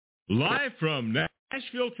Live from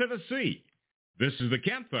Nashville, Tennessee, this is the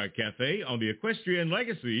Campfire Cafe on the Equestrian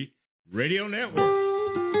Legacy Radio Network.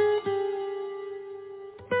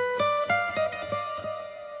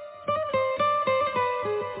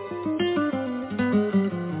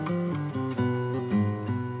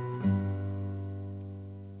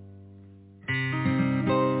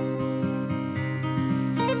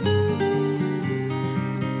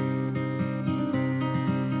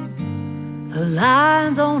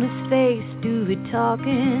 Lines on his face do the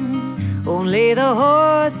talking, only the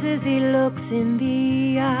horses he looks in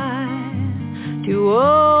the eye. Too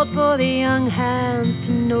old for the young hands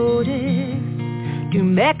to notice, too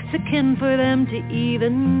Mexican for them to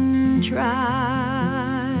even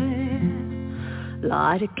try.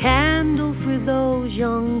 Light a candle for those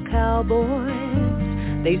young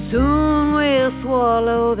cowboys, they soon will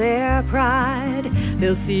swallow their pride.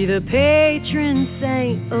 They'll see the patron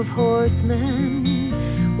saint of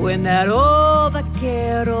horsemen when that old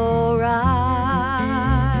vaquero rides.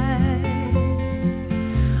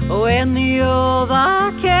 When the old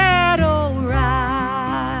vaquero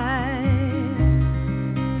rides,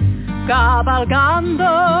 cabalgando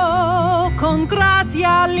con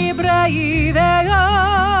gracia libre y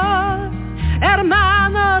veloz,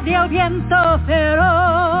 hermano del viento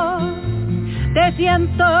feroz, de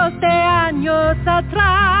cientos de años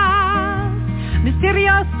atrás,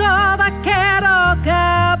 misterioso vaquero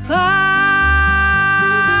capaz.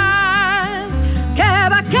 ¡Qué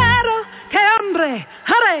vaquero, qué hombre!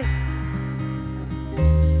 ¡Hare!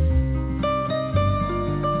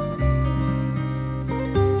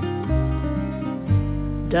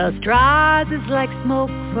 Dust rises like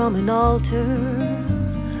smoke from an altar,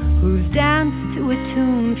 whose dance to a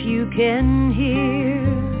tune few can hear.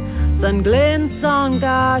 Sun glints on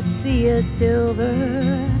Garcia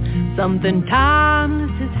silver, something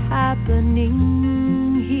timeless is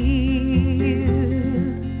happening here.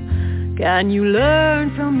 Can you learn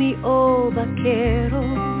from the old vaquero?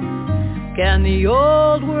 Can the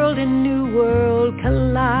old world and new world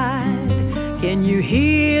collide? Can you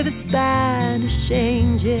hear the Spanish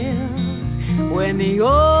angels when the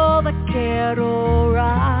old vaquero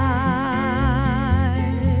rides?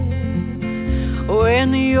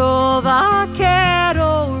 When the old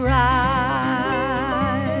vaquero rides,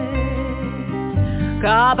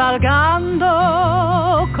 cabalgando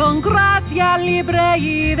con gracia libre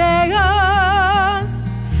y veloz,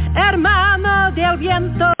 hermano del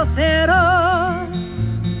viento feroz,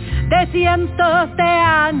 de cientos de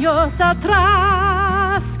años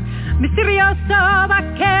atrás, misterioso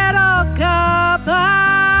vaquero capaz.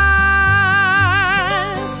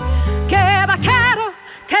 ¡Qué vaquero,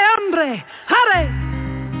 qué hombre! ¡Hare!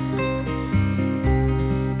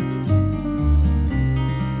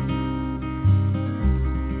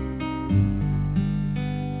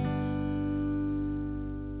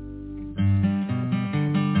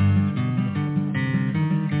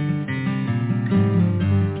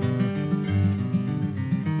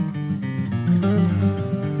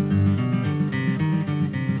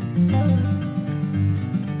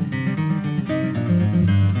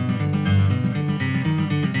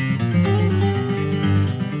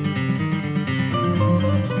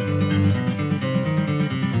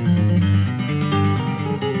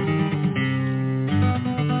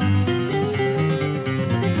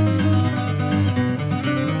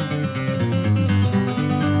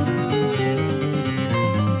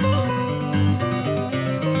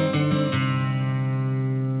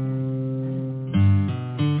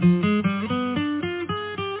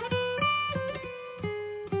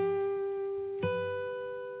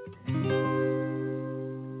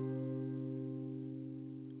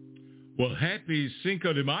 Well, happy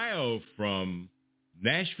Cinco de Mayo from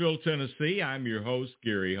Nashville, Tennessee. I'm your host,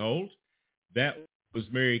 Gary Holt. That was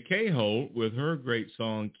Mary Kay Holt with her great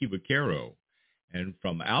song, Que Vaquero. And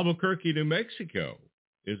from Albuquerque, New Mexico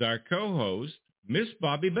is our co-host, Miss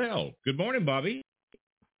Bobbi Bell. Good morning, Bobbi.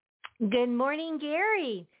 Good morning,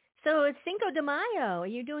 Gary. So it's Cinco de Mayo. Are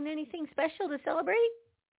you doing anything special to celebrate?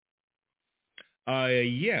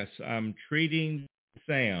 Yes, I'm treating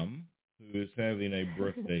Sam, who is having a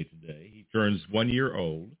birthday today. He turns 1 year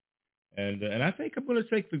old. And I think I'm going to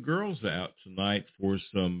take the girls out tonight for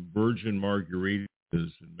some virgin margaritas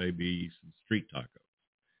and maybe some street tacos.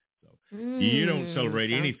 So you don't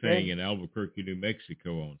celebrate anything in Albuquerque, New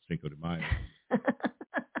Mexico on Cinco de Mayo.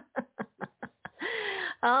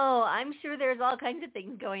 Oh, I'm sure there's all kinds of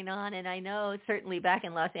things going on, and I know certainly back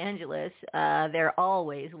in Los Angeles, there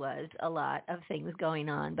always was a lot of things going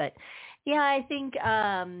on. But yeah, I think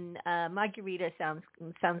margarita sounds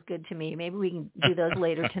good to me. Maybe we can do those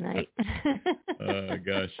later tonight.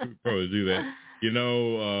 Gosh, we'll probably do that. You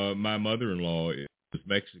know, my mother-in-law is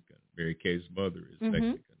Mexican. Mary Kay's mother is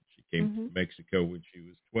Mexican. She came to Mexico when she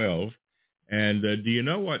was 12. And do you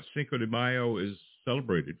know what Cinco de Mayo is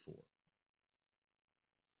celebrated for?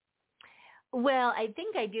 Well, I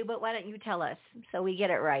think I do, but why don't you tell us so we get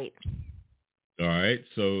it right? All right.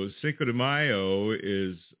 So Cinco de Mayo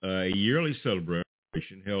is a yearly celebration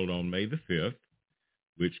held on May the 5th,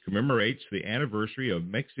 which commemorates the anniversary of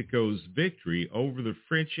Mexico's victory over the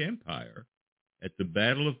French Empire at the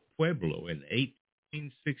Battle of Pueblo in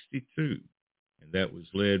 1862. And that was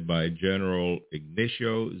led by General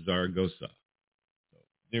Ignacio Zaragoza. So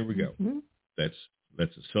there we go. That's a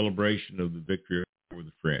celebration of the victory over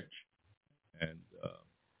the French. And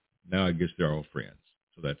now I guess they're all friends.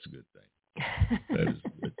 So that's a good thing. That is a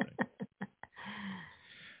good thing.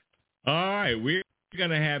 All right. We're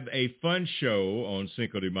going to have a fun show on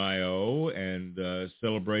Cinco de Mayo and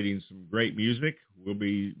celebrating some great music. We'll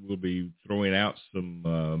be throwing out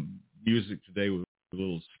some music today with a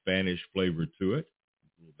little Spanish flavor to it,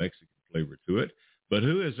 a little Mexican flavor to it. But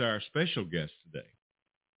who is our special guest today?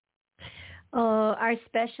 Oh, our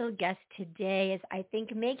special guest today is, I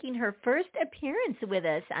think, making her first appearance with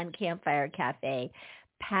us on Campfire Cafe,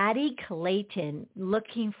 Patty Clayton.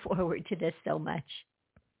 Looking forward to this so much.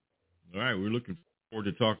 All right, we're looking forward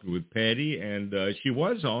to talking with Patty, and she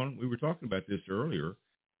was on, we were talking about this earlier,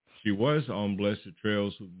 she was on Blessed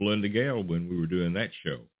Trails with Belinda Gale when we were doing that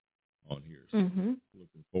show on here. So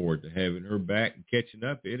looking forward to having her back and catching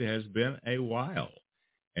up. It has been a while.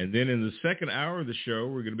 And then in the second hour of the show,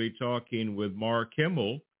 we're going to be talking with Mark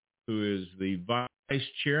HIMMEL, who is the vice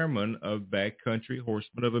chairman of Backcountry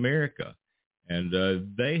Horsemen of America. And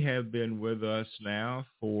they have been with us now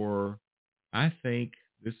for, I think,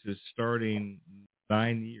 this is starting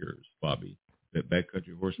 9 years, Bobbi, that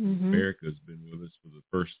Backcountry Horsemen of America has been with us for the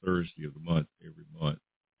first Thursday of the month, every month,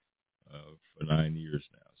 for 9 years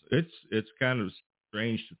now. So it's kind of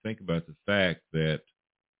strange to think about the fact that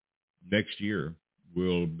next year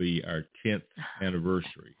will be our 10th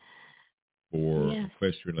anniversary for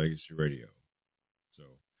Equestrian Legacy Radio. So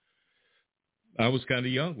I was kind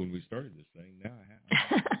of young when we started this thing. Now I have.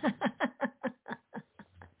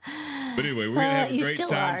 But anyway, we're going to have a great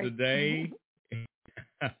time today.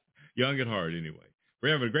 Young at heart, anyway.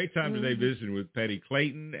 We're having a great time today visiting with Patty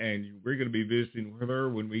Clayton, and we're going to be visiting with her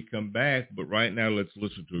when we come back. But right now, let's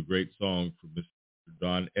listen to a great song from Mr.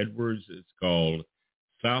 Don Edwards. It's called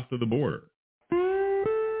South of the Border.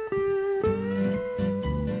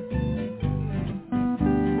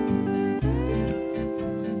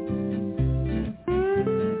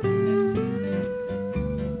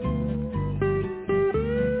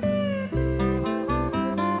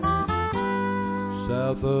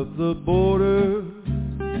 South of the border,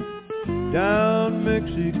 down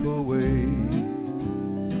Mexico way,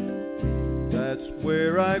 that's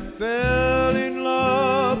where I fell in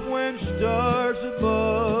love when stars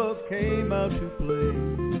above came out to play.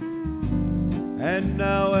 And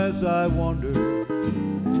now as I wander,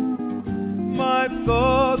 my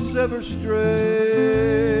thoughts ever stray.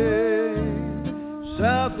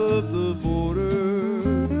 South of the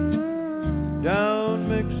border, down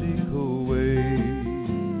Mexico way.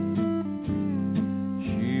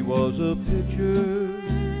 She was a picture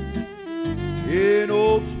in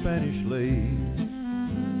old Spanish lace,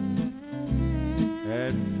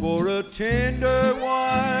 and for a tender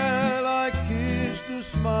while I kissed a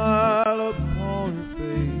smile upon her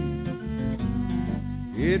face.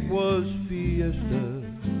 It was fiesta,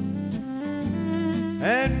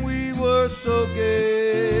 and we were so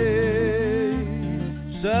gay.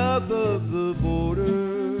 South of the border,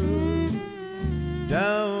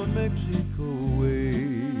 down Mexico way.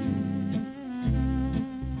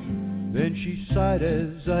 Then she sighed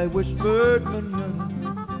as I whispered,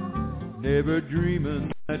 manana, never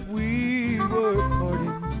dreaming that we were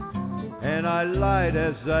parting. And I lied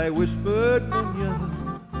as I whispered,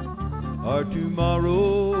 manana, our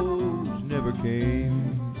tomorrows never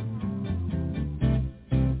came.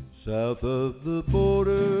 South of the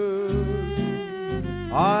border,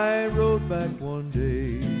 I rode back one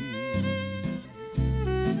day.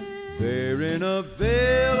 There in a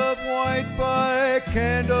veil of white by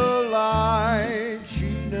candlelight, she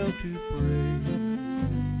knelt to pray.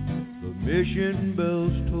 The mission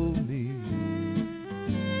bells told me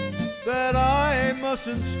that I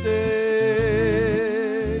mustn't stay.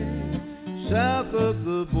 South of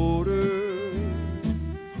the border,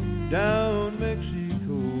 down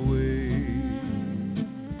Mexico way.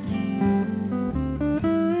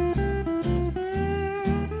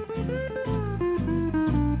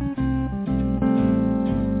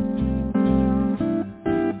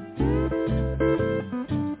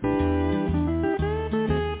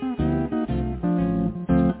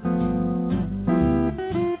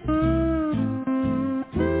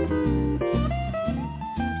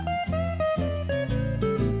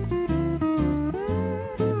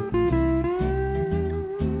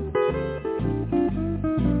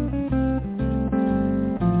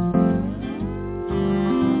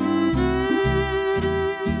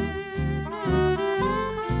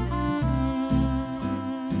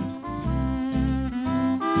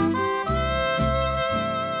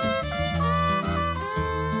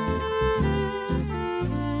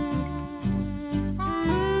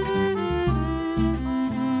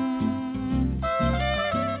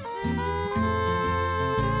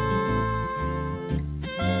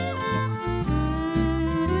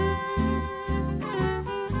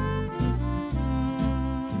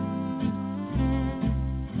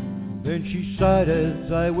 Then she sighed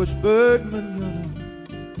as I whispered manana,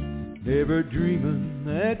 never dreaming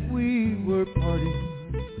that we were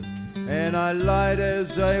parting. And I lied as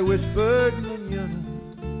I whispered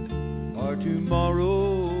manana, our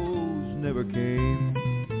tomorrows never came.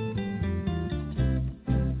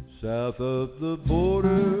 South of the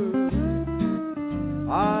border,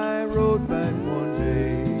 I rode back one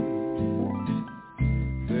day,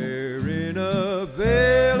 there in a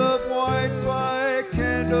veil of white by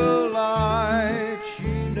candlelight,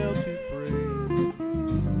 she knelt to pray.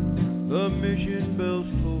 The mission bells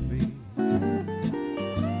told me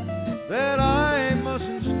that I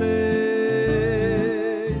mustn't stay.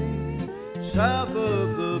 South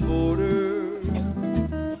of the border,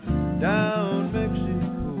 down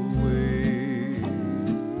Mexico way.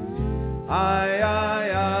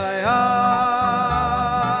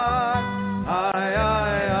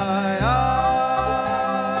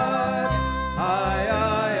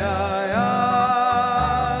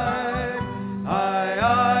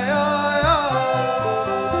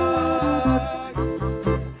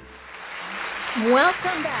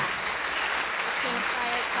 Welcome back to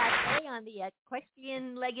Campfire Cafe on the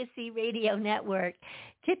Equestrian Legacy Radio Network.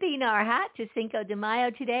 Tipping our hat to Cinco de Mayo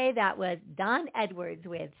today, that was Don Edwards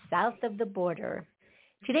with South of the Border.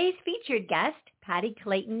 Today's featured guest, Patti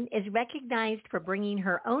Clayton, is recognized for bringing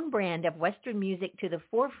her own brand of Western music to the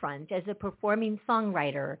forefront as a performing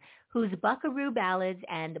songwriter whose buckaroo ballads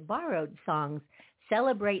and borrowed songs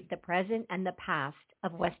celebrate the present and the past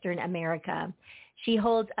of Western America. She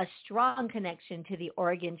holds a strong connection to the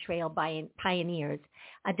Oregon Trail pioneers.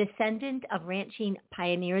 A descendant of ranching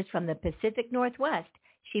pioneers from the Pacific Northwest,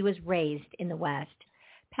 she was raised in the West.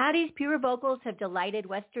 Patti's pure vocals have delighted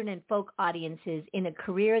Western and folk audiences in a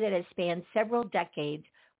career that has spanned several decades,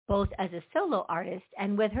 both as a solo artist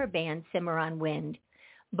and with her band Cimarron Wind.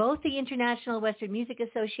 Both the International Western Music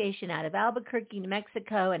Association out of Albuquerque, New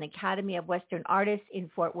Mexico, and Academy of Western Artists in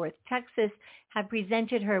Fort Worth, Texas, have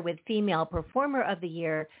presented her with Female Performer of the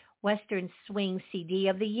Year, Western Swing CD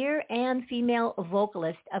of the Year, and Female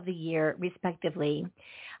Vocalist of the Year, respectively.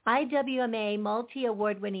 IWMA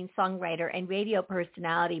multi-award-winning songwriter and radio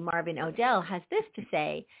personality Marvin Odell has this to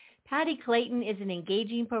say: Patti Clayton is an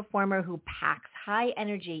engaging performer who packs high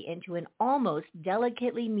energy into an almost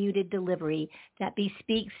delicately muted delivery that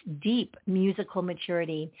bespeaks deep musical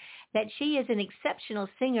maturity. That she is an exceptional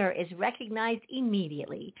singer is recognized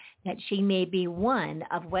immediately. That she may be one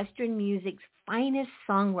of Western music's finest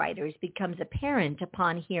songwriters becomes apparent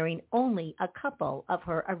upon hearing only a couple of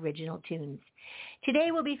her original tunes.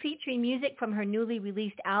 Today we'll be featuring music from her newly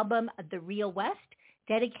released album, The Real West,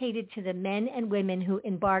 dedicated to the men and women who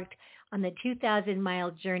embarked on the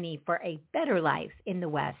 2,000-mile journey for a better life in the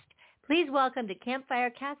West. Please welcome to Campfire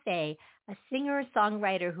Cafe a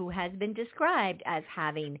singer-songwriter who has been described as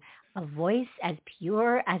having a voice as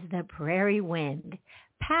pure as the prairie wind.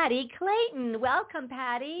 Patti Clayton. Welcome,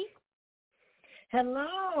 Patti.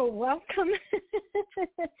 Hello, welcome.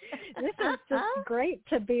 This is just great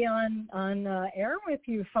to be on air with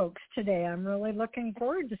you folks today. I'm really looking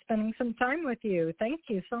forward to spending some time with you. Thank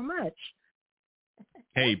you so much.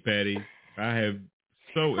 Hey, Patti, I have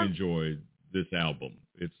so enjoyed this album.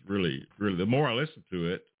 It's really, the more I listen to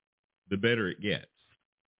it, the better it gets.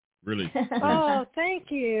 Really. Oh,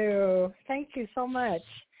 thank you. Thank you so much.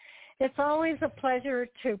 It's always a pleasure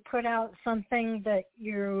to put out something that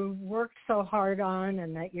you worked so hard on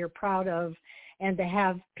and that you're proud of, and to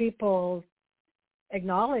have people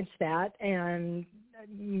acknowledge that and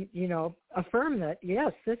affirm that,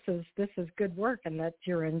 yes, this is good work and that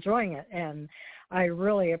you're enjoying it. And I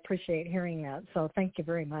really appreciate hearing that. So thank you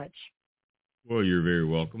very much. Well, you're very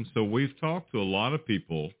welcome. So we've talked to a lot of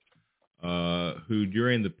people who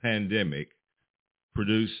during the pandemic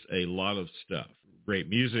produced a lot of stuff, great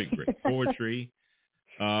music, great poetry.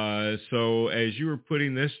 So as you were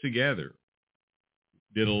putting this together,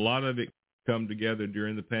 did a lot of it come together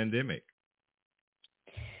during the pandemic?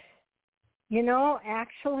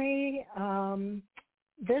 Actually,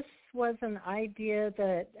 this was an idea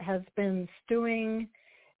that has been stewing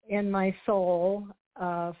in my soul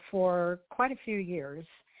for quite a few years.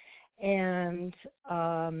 And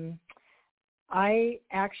I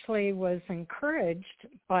actually was encouraged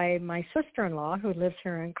by my sister-in-law, who lives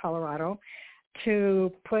here in Colorado,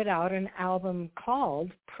 to put out an album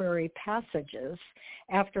called Prairie Passages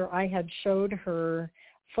after I had showed her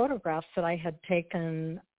photographs that I had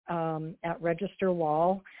taken at Register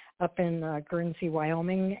Wall up in Guernsey,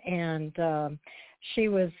 Wyoming, and she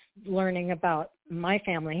was learning about my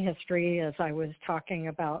family history as I was talking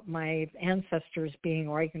about my ancestors being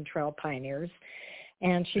Oregon Trail pioneers.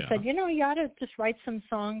 And she said, you ought to just write some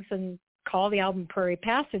songs and call the album Prairie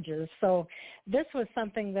Passages. So this was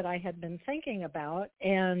something that I had been thinking about,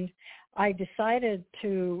 and I decided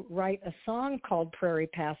to write a song called Prairie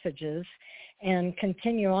Passages and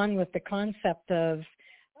continue on with the concept of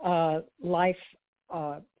life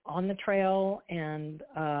on the trail and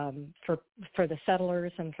for the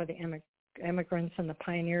settlers and for the immigrants and the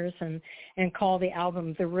pioneers, and call the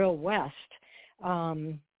album The Real West,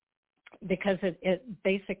 because it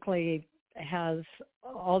basically has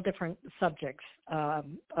all different subjects of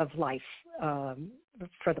life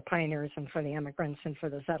for the pioneers and for the immigrants and for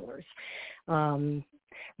the settlers,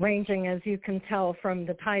 ranging, as you can tell from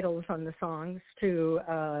the titles on the songs, to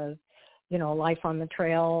life on the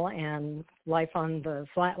trail and life on the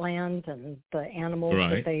flatland and the animals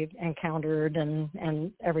that they encountered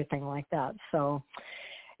and everything like that. So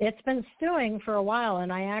it's been stewing for a while,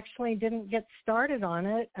 and I actually didn't get started on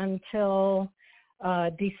it until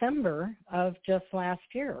December of just last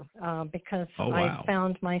year, because I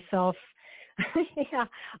found myself,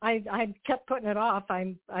 I kept putting it off.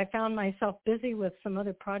 I found myself busy with some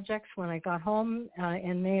other projects when I got home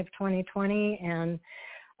in May of 2020, and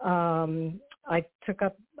I took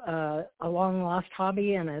up a long lost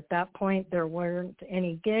hobby, and at that point there weren't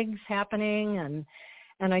any gigs happening,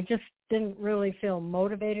 and I just didn't really feel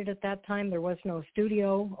motivated at that time. There was no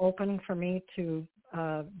studio open for me to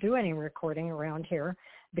do any recording around here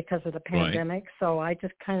because of the pandemic. So I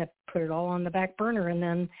just kind of put it all on the back burner. And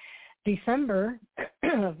then December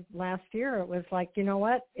of last year, it was like, you know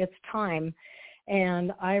what, it's time.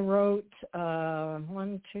 And I wrote 4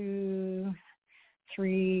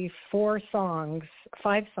 songs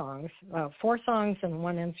and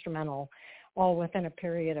 1 instrumental, all within a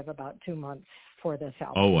period of about 2 months for this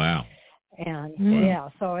album. Oh, wow. And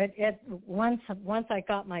so it once I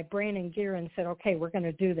got my brain in gear and said, okay, we're going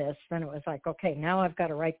to do this, then it was like, okay, now I've got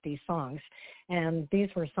to write these songs. And these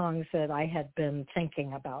were songs that I had been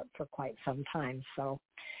thinking about for quite some time. So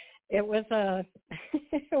it was a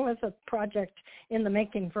project in the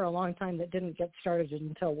making for a long time that didn't get started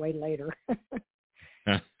until way later.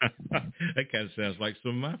 That kind of sounds like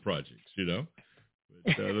some of my projects,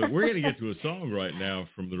 But, we're going to get to a song right now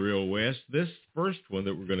from the Real West. This first one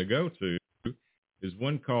that we're going to go to is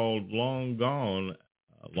one called Long Gone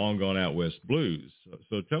Out West Blues.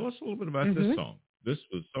 So tell us a little bit about this song. This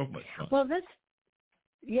was so much fun. Well, this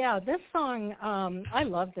song, I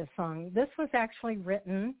love this song. This was actually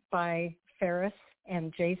written by Ferris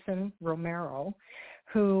and Jason Romero,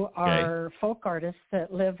 who are folk artists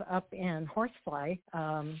that live up in Horsefly,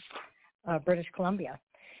 British Columbia.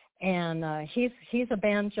 And he's a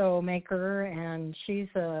banjo maker, and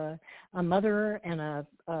she's a mother and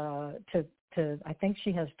I think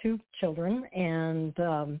she has 2 children, and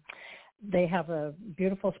they have a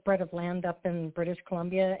beautiful spread of land up in British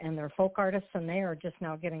Columbia, and they're folk artists, and they are just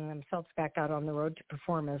now getting themselves back out on the road to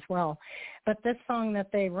perform as well. But this song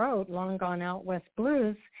that they wrote, Long Gone Out West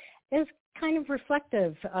Blues, is kind of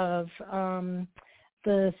reflective of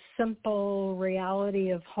the simple reality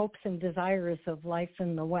of hopes and desires of life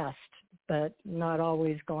in the West, but not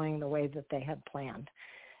always going the way that they had planned.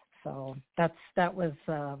 So that was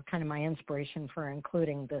kind of my inspiration for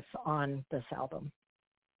including this on this album.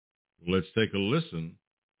 Let's take a listen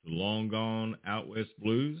to Long Gone Out West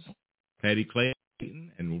Blues, Patty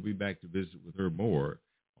Clayton, and we'll be back to visit with her more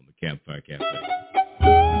on the Campfire Cafe.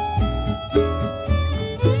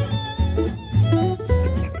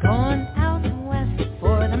 Going out west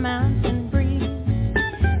for the mountain breeze.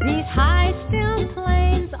 These high still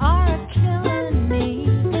plains are killing me.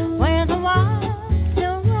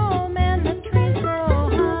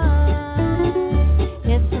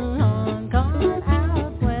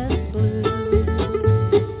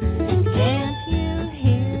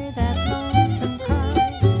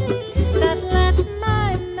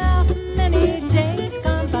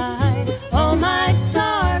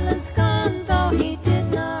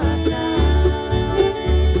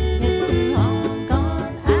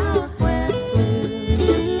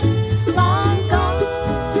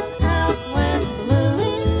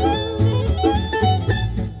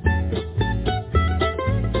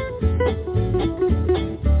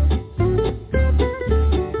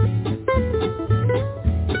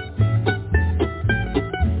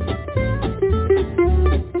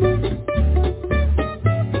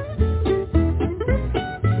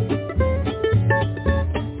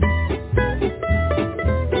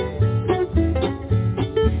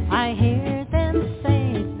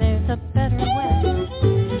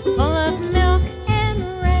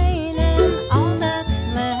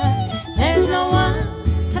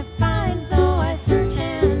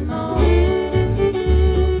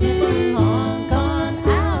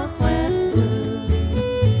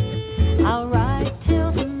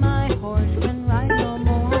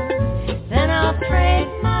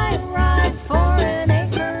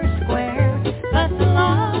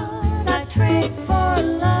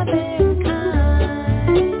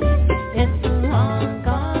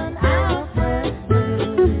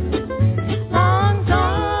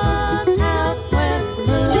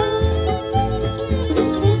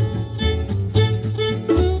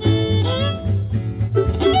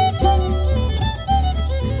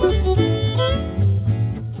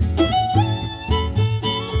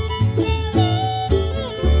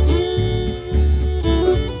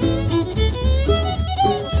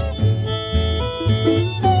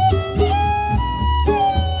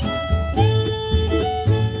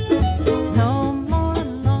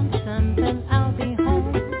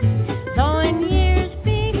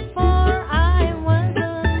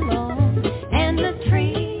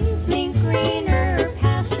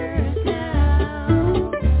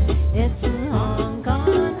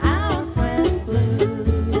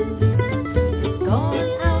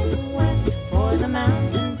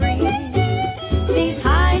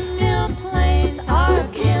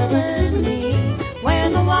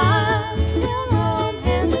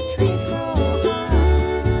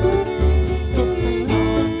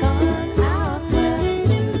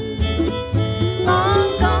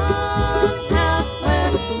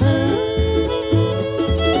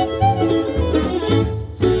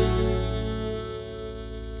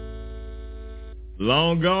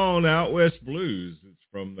 West Blues. It's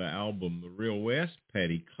from the album The Real West.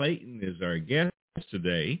 Patty Clayton is our guest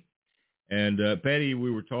today. And Patty,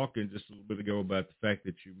 we were talking just a little bit ago about the fact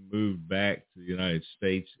that you moved back to the United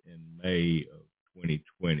States in May of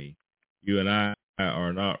 2020. You and I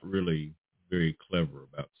are not really very clever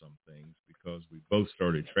about some things because we both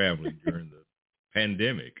started traveling during the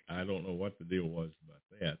pandemic. I don't know what the deal was about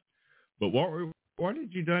that. But what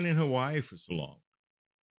had you done in Hawaii for so long?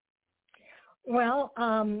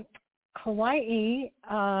 Well, Hawaii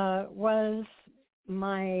was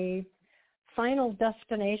my final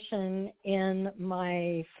destination in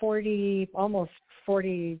my almost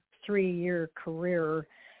 43-year career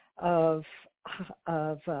of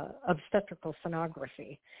obstetrical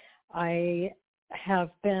sonography. I have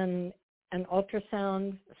been an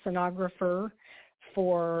ultrasound sonographer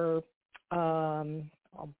for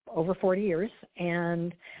over 40 years,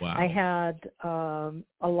 and wow. I had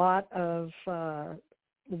a lot of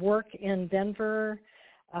work in Denver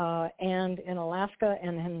and in Alaska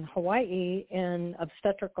and in Hawaii in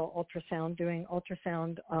obstetrical ultrasound, doing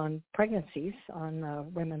ultrasound on pregnancies,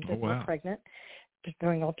 on women that were pregnant,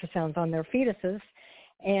 doing ultrasounds on their fetuses.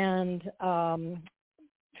 And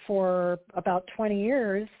for about 20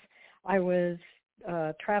 years, I was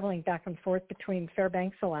traveling back and forth between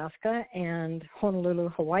Fairbanks, Alaska, and Honolulu,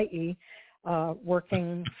 Hawaii,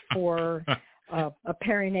 working for a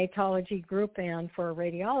perinatology group and for a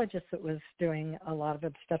radiologist that was doing a lot of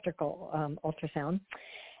obstetrical ultrasound.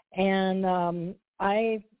 And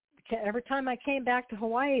every time I came back to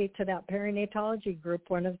Hawaii to that perinatology group,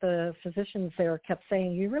 one of the physicians there kept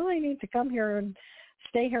saying, "You really need to come here and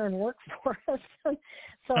stay here and work for us."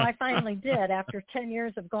 So I finally did. After 10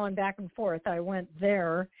 years of going back and forth, I went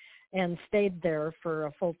there and stayed there for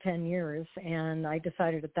a full 10 years. And I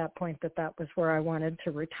decided at that point that that was where I wanted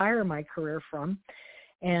to retire my career from.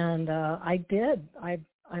 And I did.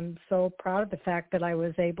 I'm so proud of the fact that I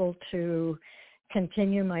was able to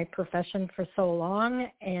continue my profession for so long,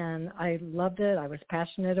 and I loved it. I was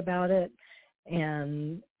passionate about it,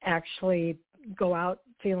 and actually go out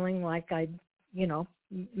feeling like I,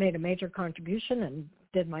 made a major contribution and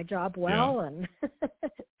did my job well. Yeah.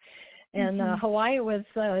 And Hawaii was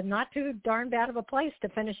not too darn bad of a place to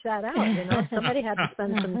finish that out. Somebody had to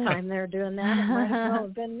spend some time there doing that. It might as well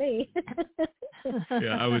have been me.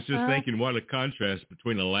 Yeah, I was just thinking what a contrast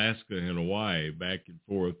between Alaska and Hawaii, back and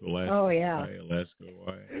forth, Alaska, Hawaii, Alaska,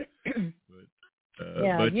 Hawaii.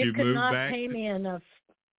 But you could moved not back pay me enough.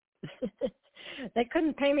 They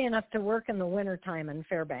couldn't pay me enough to work in the wintertime in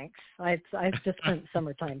Fairbanks. I've just spent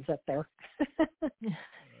summer times up there.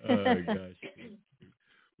 Oh, gosh.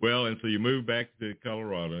 Well, and so you moved back to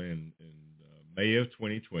Colorado in May of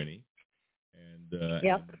 2020, and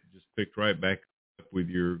just picked right back up with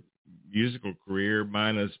your musical career,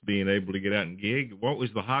 minus being able to get out and gig. What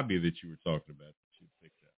was the hobby that you were talking about that you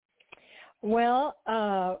picked up?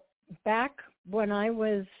 Well, back when I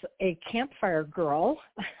was a campfire girl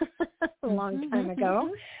a long time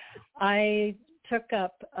ago, I took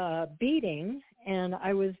up beading, and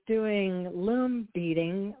I was doing loom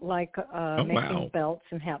beading, like making belts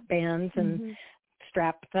and hat bands and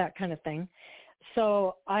straps, that kind of thing.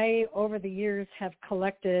 So I, over the years, have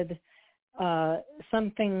collected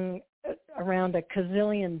something around a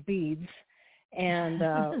gazillion beads.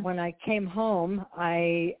 And when I came home,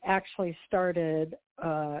 I actually started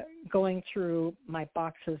going through my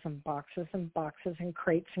boxes and boxes and boxes and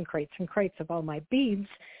crates and crates and crates of all my beads,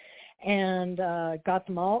 and got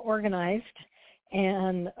them all organized,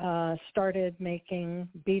 and started making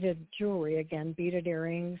beaded jewelry again, beaded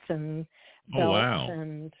earrings and belts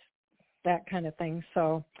and that kind of thing.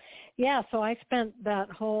 So, so I spent that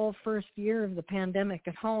whole first year of the pandemic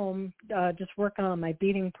at home just working on my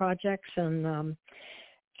beading projects and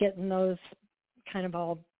getting those kind of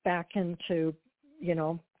all back into,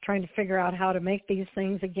 trying to figure out how to make these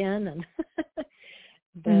things again.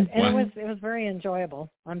 And it was very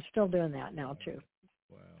enjoyable. I'm still doing that now too.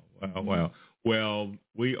 Wow. Well,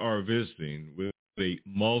 we are visiting with the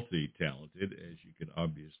multi-talented, as you can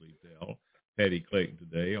obviously tell, Patty Clayton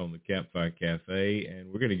today on the Campfire Cafe,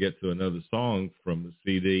 and we're going to get to another song from the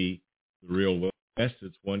CD, The Real West.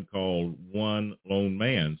 It's one called One Lone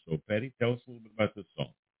Man. So, Patty, tell us a little bit about this song.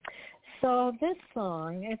 So this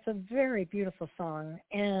song, it's a very beautiful song,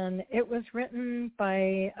 and it was written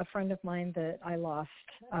by a friend of mine that I lost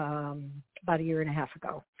about a year and a half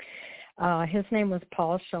ago. His name was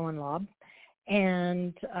Paul Schoenlaub,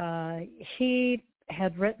 and he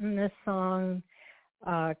had written this song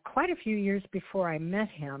quite a few years before I met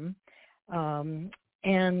him,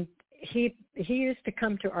 and he used to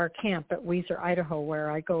come to our camp at Weiser, Idaho,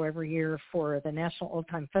 where I go every year for the National Old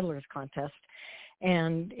Time Fiddlers Contest.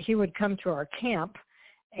 And he would come to our camp,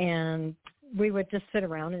 and we would just sit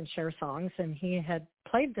around and share songs. And he had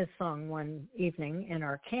played this song one evening in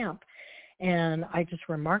our camp, and I just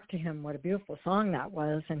remarked to him what a beautiful song that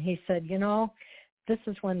was. And he said, you know, this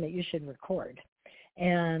is one that you should record.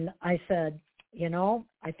 And I said, you know,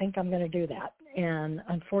 I think I'm going to do that. And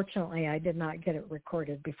unfortunately, I did not get it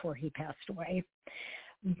recorded before he passed away.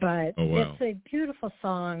 But It's a beautiful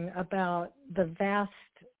song about the vast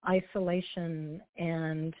isolation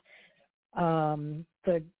and the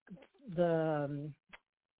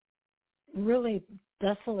really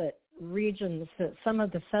desolate regions that some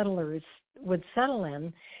of the settlers would settle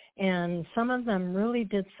in, and some of them really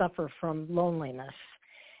did suffer from loneliness.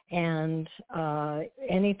 And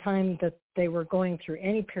anytime that they were going through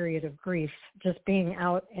any period of grief, just being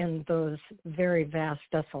out in those very vast,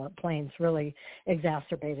 desolate plains really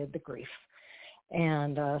exacerbated the grief.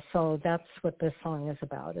 And so that's what this song is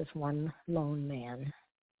about, is one lone man.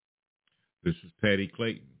 This is Patty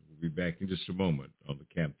Clayton. We'll be back in just a moment on the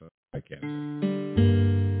Campfire Podcast.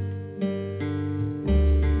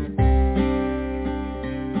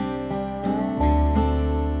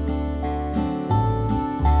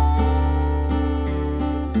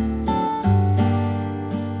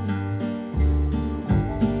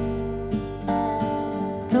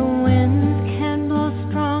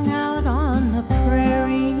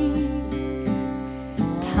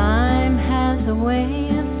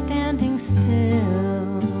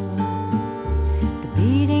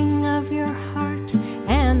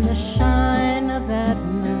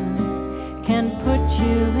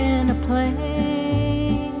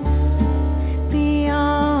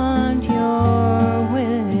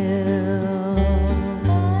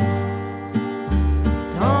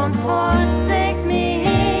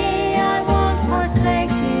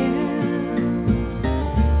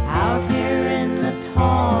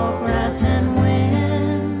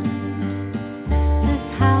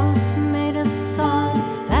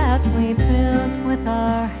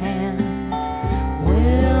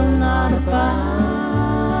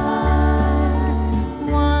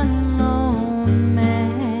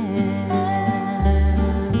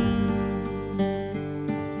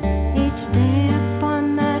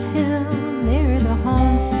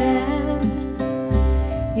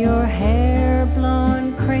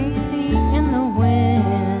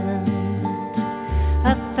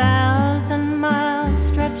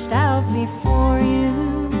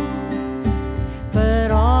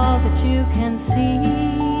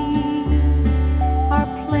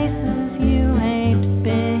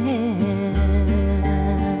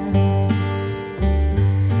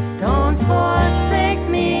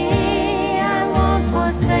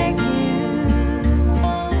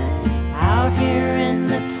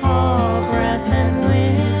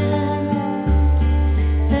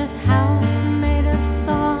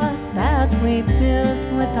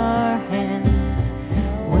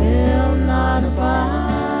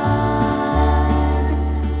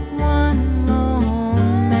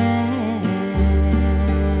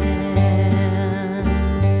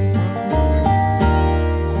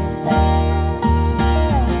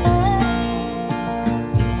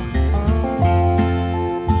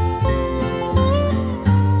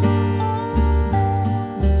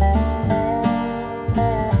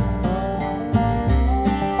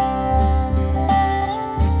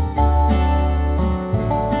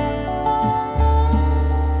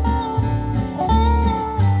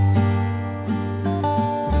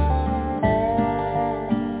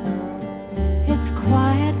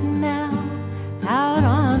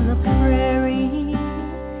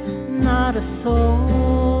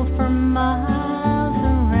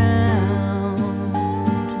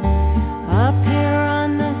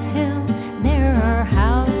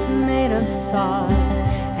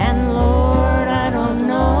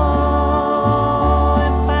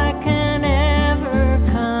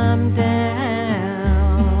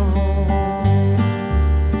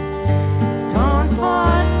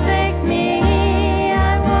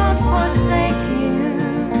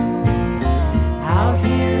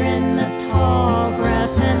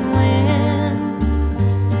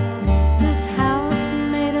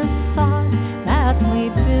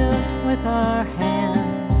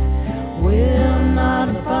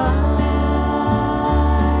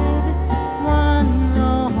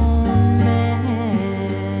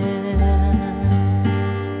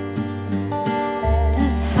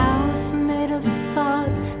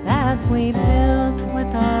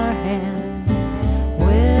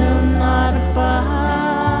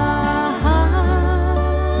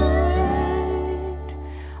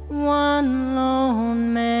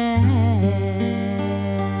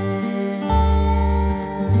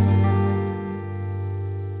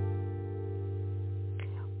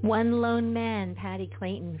 One Lone Man, Patti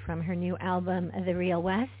Clayton, from her new album, The Real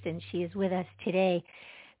West, and she is with us today.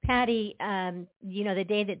 Patti, the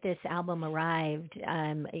day that this album arrived,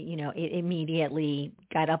 it immediately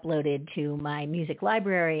got uploaded to my music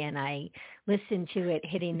library, and I listened to it,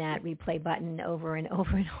 hitting that replay button over and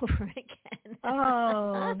over and over again.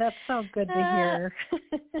 Oh, that's so good to hear.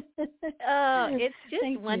 It's just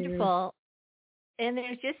Thank wonderful. You. And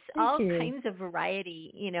there's just Thank all you. kinds of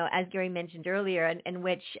variety, as Gary mentioned earlier, and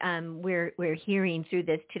which we're hearing through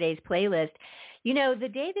today's playlist. The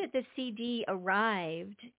day that the CD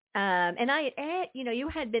arrived, and you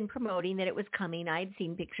had been promoting that it was coming. I'd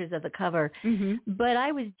seen pictures of the cover, but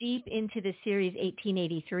I was deep into the series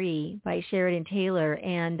 1883 by Sheridan Taylor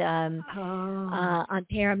and on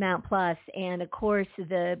Paramount Plus, and of course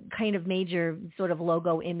the kind of major sort of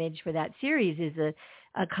logo image for that series is a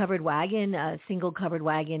covered wagon, a single covered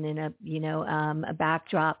wagon, and a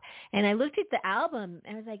backdrop. And I looked at the album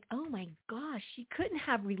and I was like, oh my gosh, she couldn't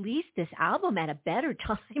have released this album at a better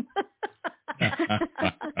time.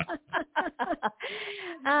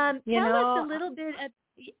 Tell us a little bit.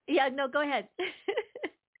 Go ahead.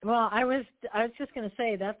 Well, I was just going to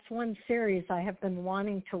say that's one series I have been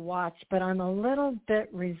wanting to watch, but I'm a little bit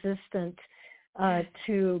resistant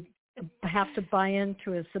to have to buy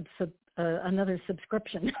into another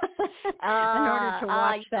subscription in order to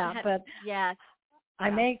watch that. But yeah,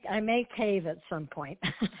 I may cave at some point.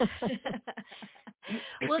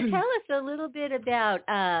 Well, tell us a little bit about,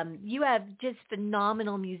 you have just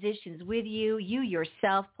phenomenal musicians with you. You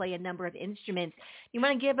yourself play a number of instruments. You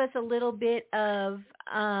want to give us a little bit of,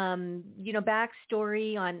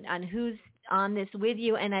 backstory on who's on this with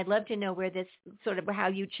you? And I'd love to know where this how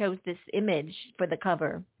you chose this image for the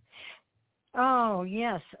cover. Oh,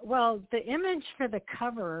 yes. Well, the image for the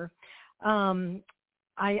cover, I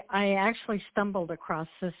actually stumbled across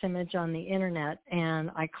this image on the internet,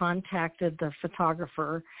 and I contacted the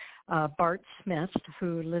photographer, Bart Smith,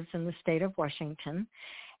 who lives in the state of Washington,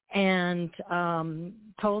 and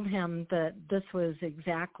told him that this was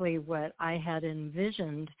exactly what I had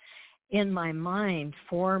envisioned in my mind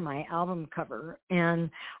for my album cover.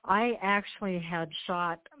 And I actually had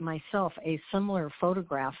shot myself a similar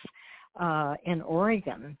photograph in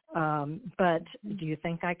Oregon, but do you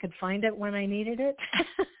think I could find it when I needed it?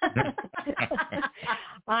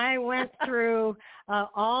 I went through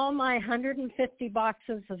all my 150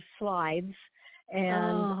 boxes of slides,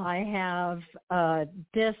 and I have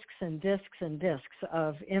discs and discs and discs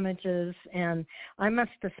of images, and I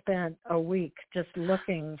must have spent a week just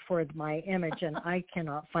looking for my image, and I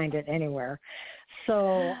cannot find it anywhere.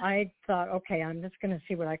 So I thought, okay, I'm just going to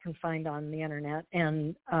see what I can find on the internet,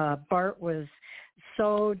 and Bart was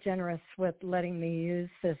so generous with letting me use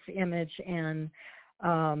this image, and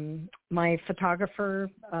my photographer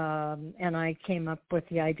and I came up with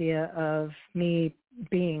the idea of me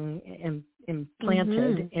being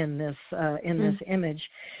implanted in this this image,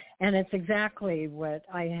 and it's exactly what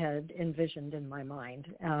I had envisioned in my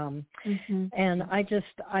mind. And I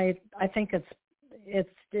think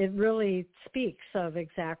it really speaks of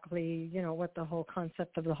exactly what the whole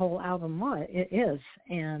concept of the whole album is,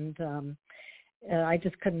 and I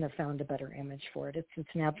just couldn't have found a better image for it. It's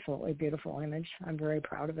an absolutely beautiful image. I'm very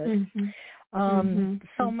proud of it.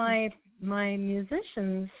 So my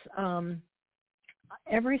musicians,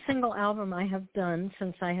 every single album I have done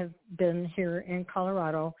since I have been here in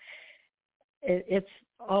Colorado, it's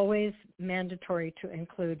always mandatory to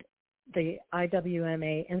include the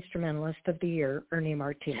IWMA Instrumentalist of the Year, Ernie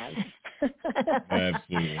Martinez.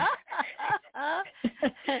 Absolutely.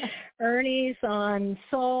 Ernie's on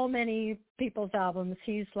so many people's albums.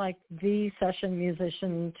 He's like the session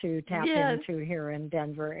musician to tap into here in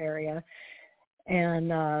Denver area.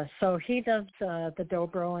 And so he does the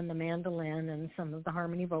dobro and the mandolin and some of the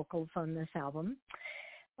harmony vocals on this album.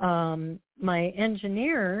 My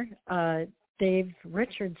engineer, Dave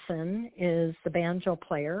Richardson, is the banjo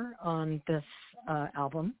player on this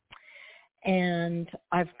album. And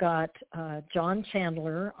I've got John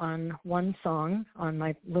Chandler on one song, on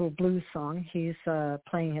my little blues song. He's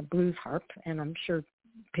playing a blues harp, and I'm sure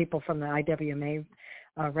people from the IWMA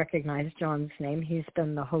recognize John's name. He's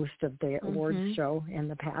been the host of the awards show in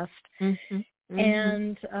the past.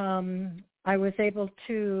 And I was able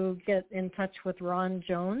to get in touch with Ron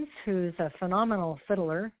Jones, who's a phenomenal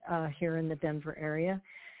fiddler here in the Denver area,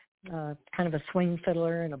 kind of a swing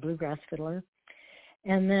fiddler and a bluegrass fiddler.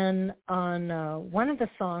 And then on one of the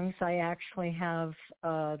songs, I actually have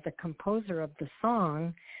the composer of the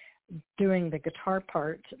song doing the guitar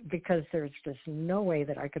part, because there's just no way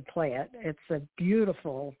that I could play it. It's a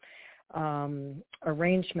beautiful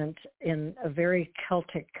arrangement in a very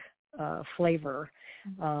Celtic flavor.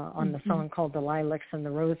 on the song called The Lilacs and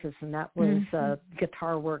the Roses, and that was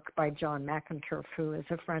guitar work by John McInturf, who is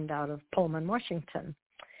a friend out of Pullman, Washington.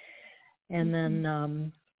 And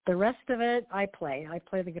then the rest of it, I play. I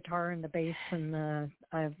play the guitar and the bass, and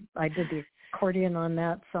I did the accordion on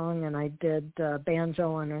that song, and I did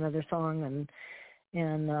banjo on another song,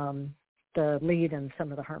 and the lead and some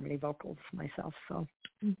of the harmony vocals myself. So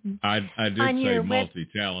I did say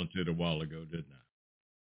multi-talented a while ago, didn't I?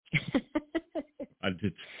 I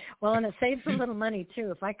did. Well, and it saves a little money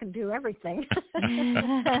too if I can do everything.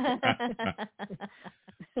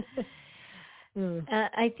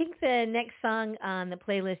 I think the next song on the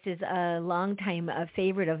playlist is a longtime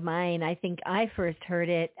favorite of mine. I think I first heard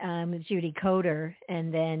it with Judy Coder,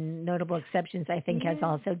 and then Notable Exceptions, I think, has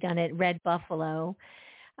also done it, Red Buffalo.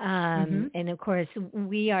 And, of course,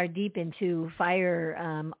 we are deep into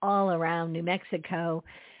fire all around New Mexico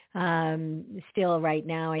still right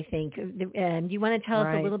now, I think. Do you want to tell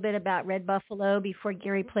us a little bit about Red Buffalo before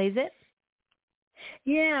Gary plays it?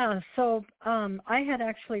 Yeah, so I had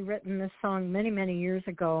actually written this song many, many years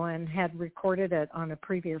ago and had recorded it on a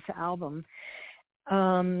previous album.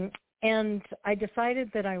 And I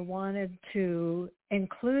decided that I wanted to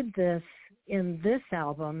include this in this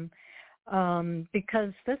album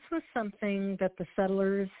because this was something that the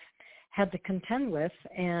settlers had to contend with,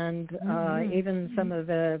 and even some of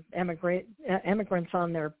the immigrants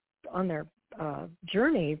on their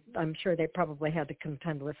journey, I'm sure they probably had to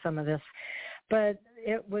contend with some of this. But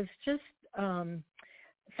it was just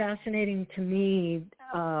fascinating to me,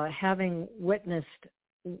 having witnessed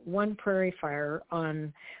one prairie fire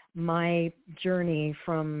on my journey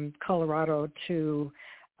from Colorado to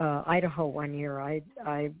Idaho one year.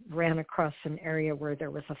 I ran across an area where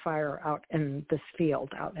there was a fire out in this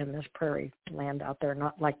field, out in this prairie land out there,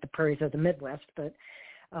 not like the prairies of the Midwest, but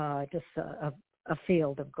just a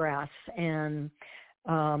field of grass. And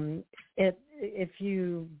if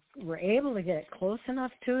you were able to get close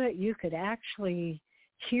enough to it, you could actually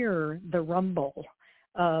hear the rumble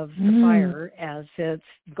of the fire as it's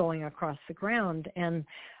going across the ground. And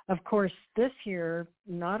of course, this year,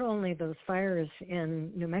 not only those fires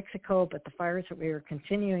in New Mexico, but the fires that we are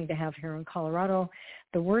continuing to have here in Colorado,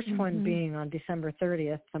 the worst one being on December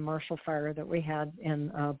 30th, the Marshall fire that we had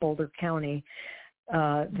in Boulder County,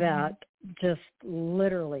 that just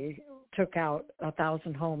literally took out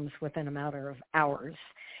 1,000 homes within a matter of hours.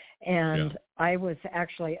 And I was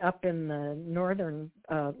actually up in the northern,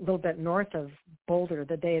 little bit north of Boulder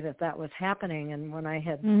the day that was happening. And when I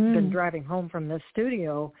had been driving home from the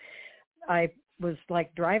studio, I was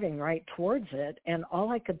like driving right towards it. And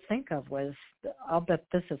all I could think of was, I'll bet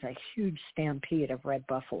this is a huge stampede of red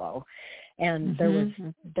buffalo. And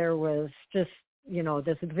there was just, you know,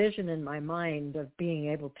 this vision in my mind of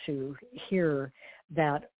being able to hear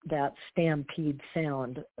that stampede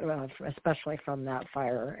sound, especially from that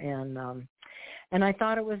fire. And I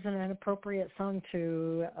thought it was an appropriate song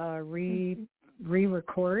to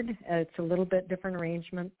re-record. It's a little bit different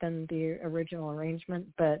arrangement than the original arrangement,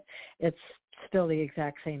 but it's still the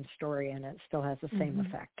exact same story, and it still has the same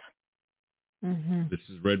effect. This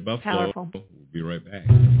is Red Buffalo. Powerful. We'll be right back.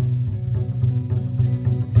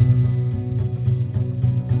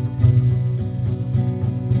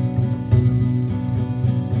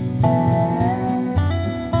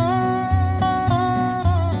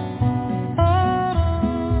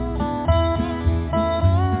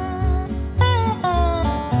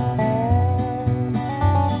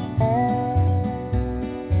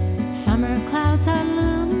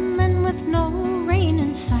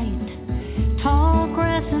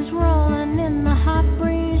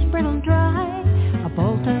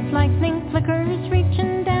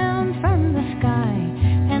 Reaching down from the sky,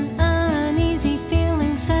 an uneasy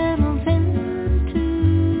feeling settles in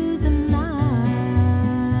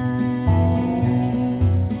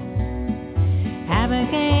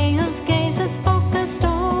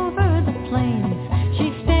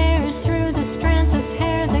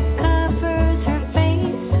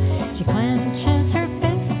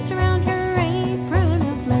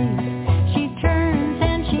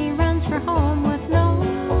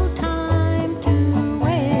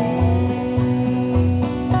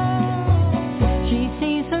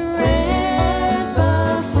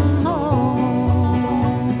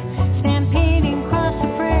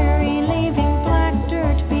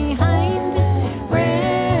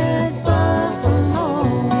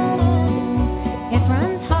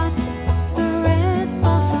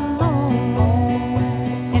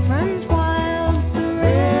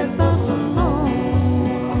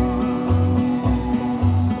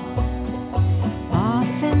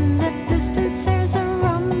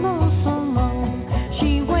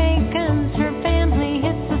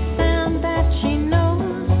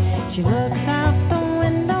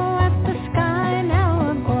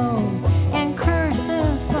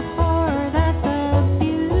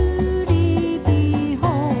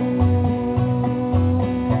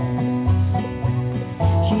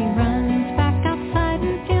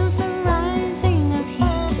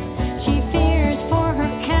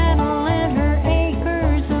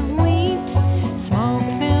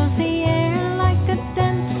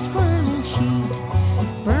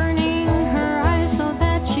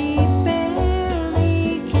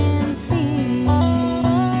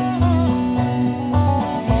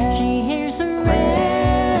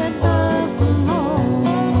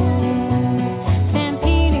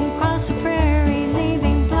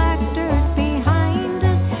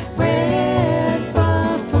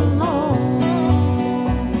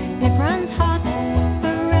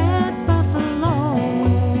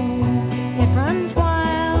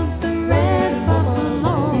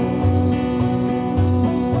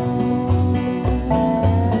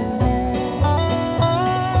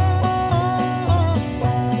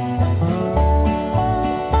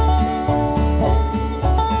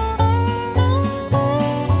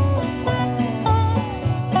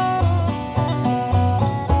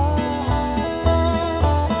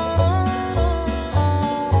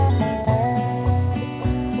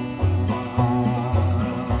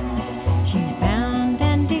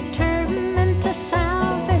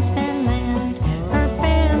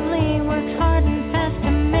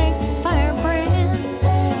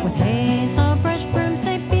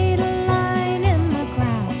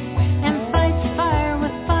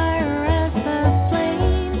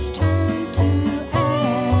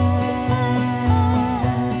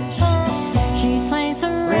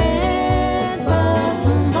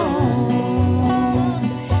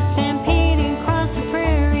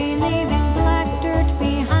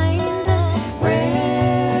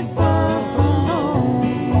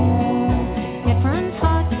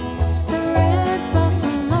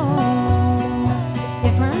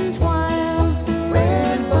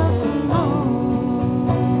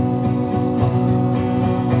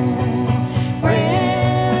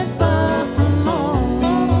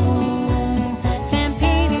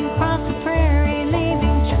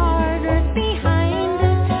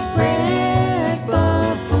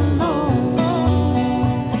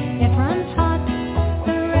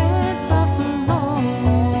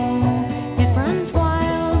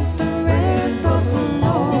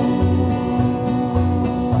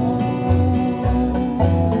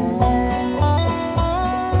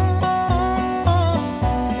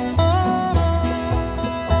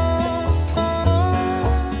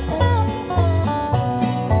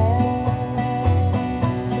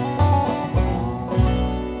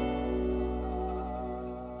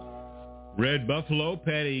Red Buffalo.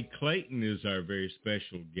 Patty Clayton is our very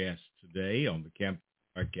special guest today on the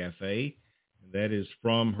Campfire Cafe, and that is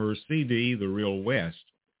from her CD, The Real West.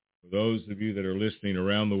 For those of you that are listening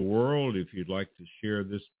around the world, if you'd like to share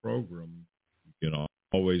this program, you can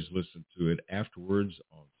always listen to it afterwards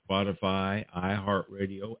on Spotify,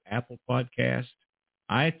 iHeartRadio, Apple Podcast,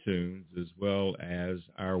 iTunes, as well as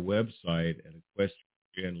our website at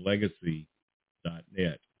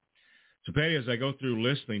equestrianlegacy.net. So, Patty, as I go through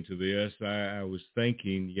listening to this, I was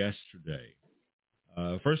thinking yesterday,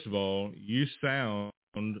 first of all, you sound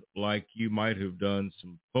like you might have done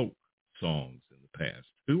some folk songs in the past.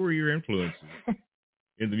 Who were your influences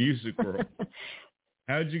in the music world?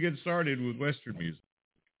 How did you get started with Western music?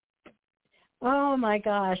 Oh, my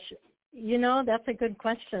gosh. You know, that's a good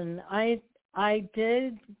question. I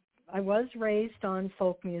was raised on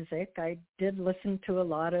folk music. I did listen to a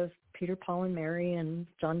lot of Peter, Paul, and Mary and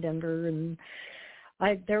John Denver, and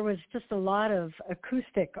there was just a lot of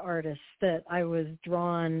acoustic artists that I was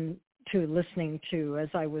drawn to listening to as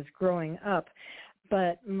I was growing up.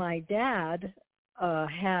 But my dad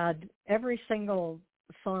had every single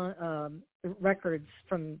song, records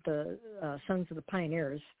from the Sons of the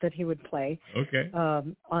Pioneers that he would play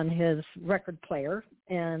on his record player,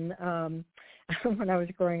 and when I was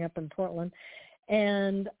growing up in Portland.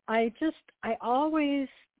 And I've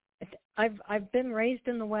been raised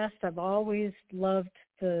in the West. I've always loved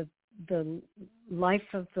the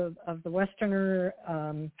life of the Westerner.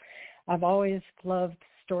 I've always loved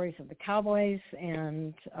stories of the cowboys,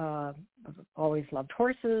 and I've always loved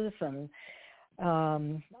horses. And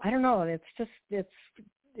I don't know.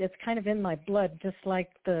 It's kind of in my blood, just like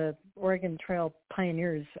the Oregon Trail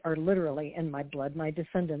pioneers are literally in my blood. My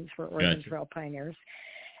descendants were Oregon Trail pioneers,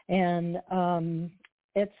 and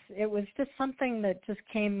it was just something that just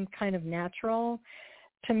came kind of natural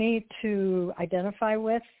to me to identify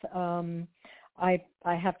with. I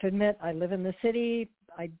have to admit, I live in the city.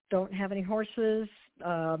 I don't have any horses,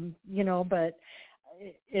 but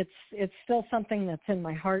it's still something that's in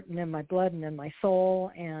my heart and in my blood and in my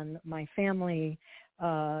soul, and my family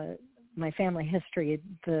history.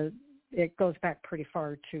 It goes back pretty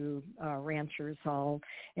far to ranchers all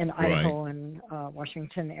in Idaho and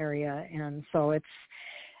Washington area, and so it's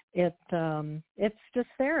just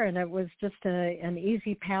there, and it was just an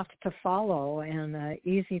easy path to follow and an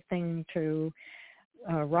easy thing to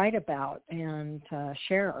write about and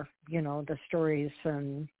share, the stories,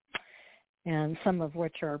 and some of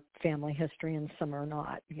which are family history and some are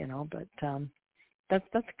not, but that's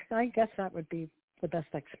I guess that would be the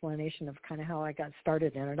best explanation of kind of how I got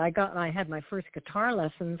started in it. I had my first guitar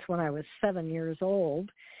lessons when I was 7 years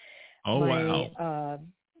old. Oh, wow.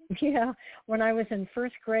 Yeah. When I was in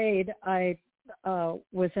first grade, I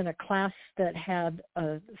was in a class that had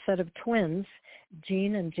a set of twins,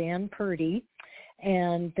 Jean and Jan Purdy,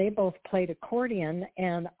 and they both played accordion,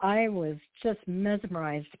 and I was just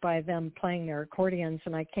mesmerized by them playing their accordions.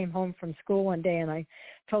 And I came home from school one day, and I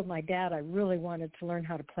told my dad I really wanted to learn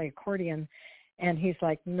how to play accordion. And he's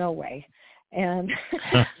like, no way. And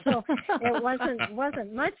so it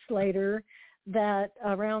wasn't much later that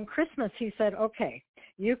around Christmas he said, okay,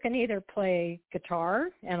 you can either play guitar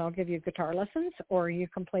and I'll give you guitar lessons, or you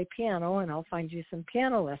can play piano and I'll find you some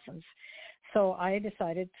piano lessons. So I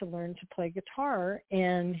decided to learn to play guitar,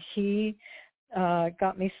 and he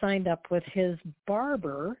got me signed up with his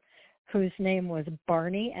barber, whose name was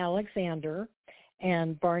Barney Alexander.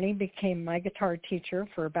 And Barney became my guitar teacher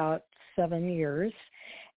for about 7 years.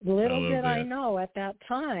 Little did I know at that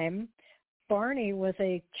time, Barney was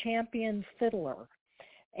a champion fiddler.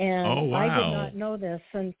 And I did not know this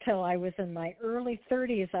until I was in my early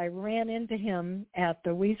 30s. I ran into him at the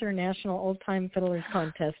Weezer National Old Time Fiddlers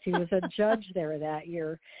Contest. He was a judge there that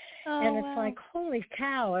year. And it's like, holy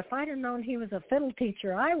cow, if I'd have known he was a fiddle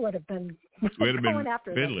teacher, I would have been going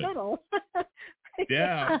after the fiddle.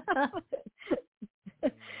 Yeah.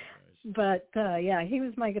 But, he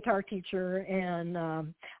was my guitar teacher, and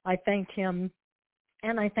I thanked him,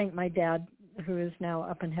 and I thank my dad, who is now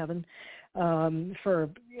up in heaven, for,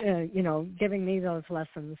 giving me those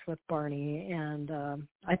lessons with Barney. And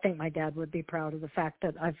I think my dad would be proud of the fact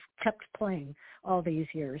that I've kept playing all these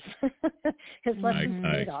years. His lessons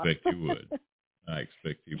paid off. I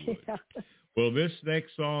expect you would. Yeah. Well, this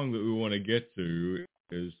next song that we want to get to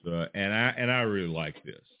is, and I really like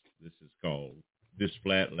this. This is called This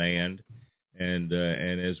Flat Land. And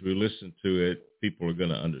as we listen to it, people are going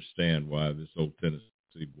to understand why this old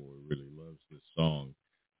Tennessee boy really loves this song.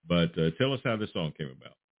 But tell us how this song came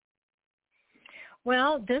about.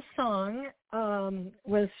 Well, this song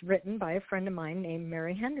was written by a friend of mine named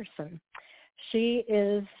Mary Henderson. She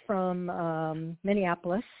is from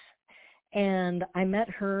Minneapolis, And I met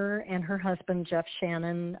her and her husband, Jeff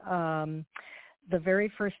Shannon, the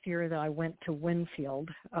very first year that I went to Winfield,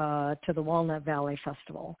 to the Walnut Valley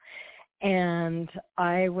Festival. And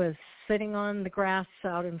I was sitting on the grass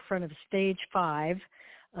out in front of Stage 5,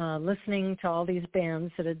 listening to all these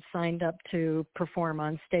bands that had signed up to perform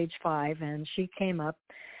on Stage 5. And she came up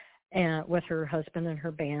with her husband and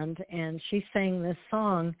her band, and she sang this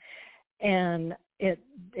song, and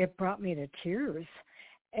it brought me to tears.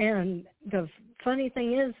 And the funny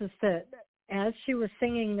thing is that as she was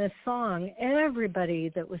singing this song, everybody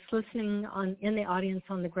that was listening in the audience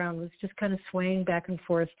on the ground was just kind of swaying back and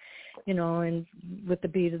forth, and with the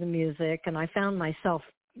beat of the music. And I found myself,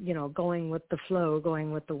 going with the flow,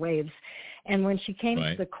 going with the waves. And when she came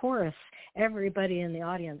to the chorus, everybody in the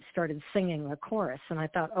audience started singing the chorus. And I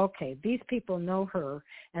thought, okay, these people know her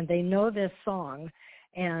and they know this song.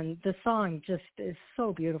 And the song just is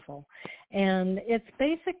so beautiful. And it's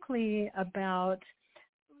basically about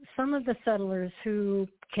some of the settlers who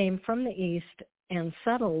came from the East and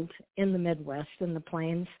settled in the Midwest, in the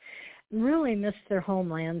plains, really missed their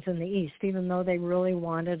homelands in the East, even though they really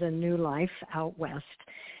wanted a new life out West.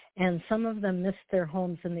 And some of them missed their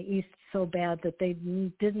homes in the East so bad that they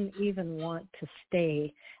didn't even want to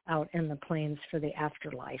stay out in the plains for the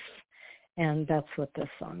afterlife. And that's what this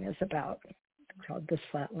song is about. It's called This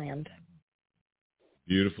Flat Land.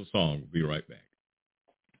 Beautiful song. We'll be right back.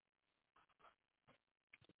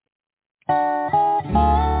 Of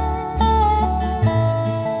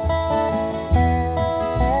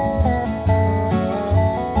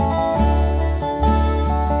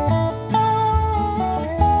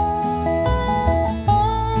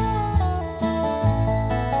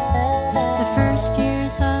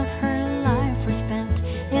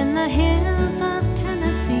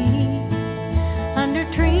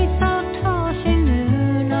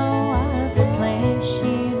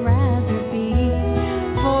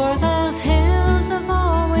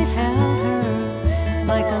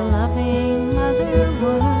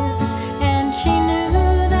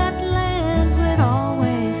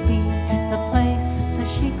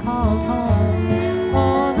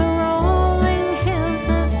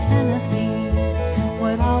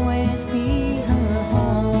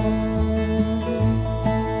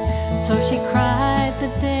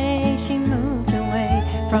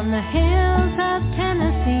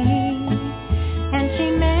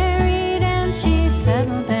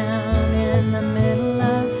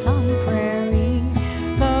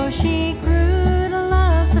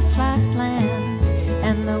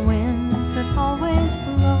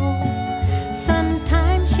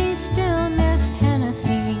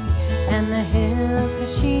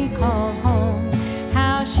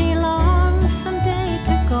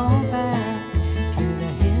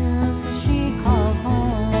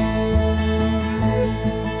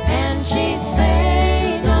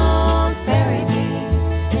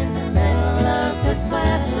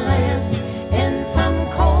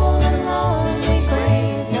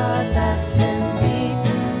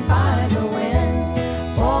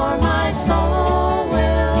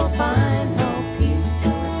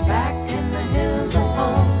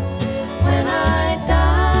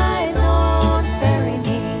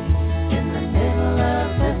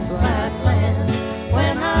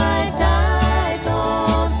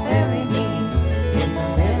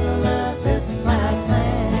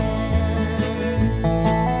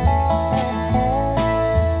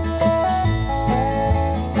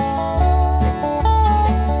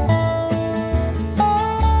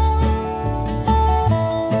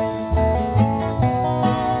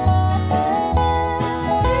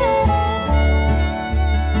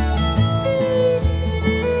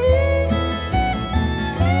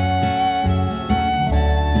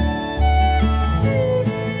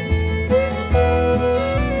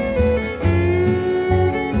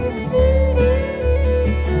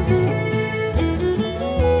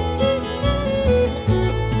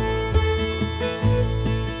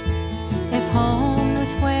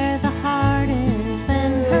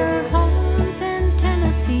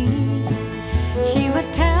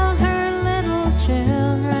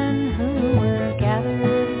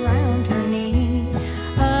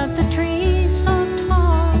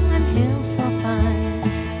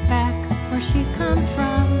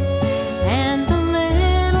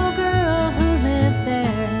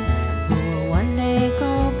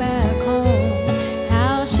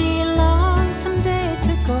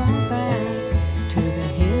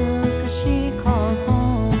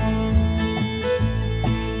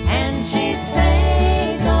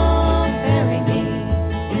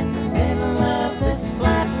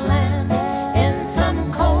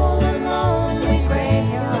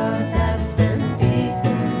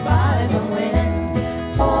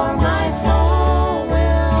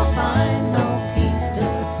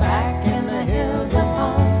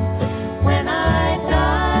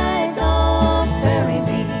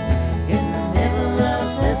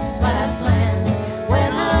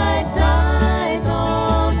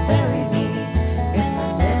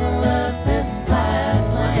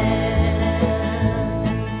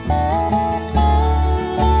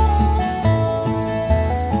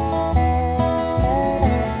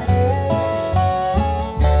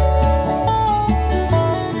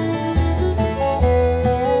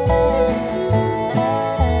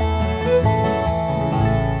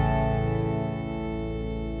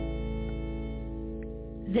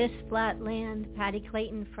Flatland, Patti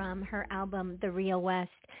Clayton from her album The Real West.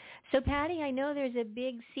 So Patti, I know there's a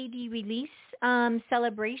big CD release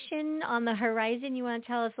celebration on the horizon. You want to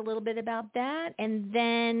tell us a little bit about that? And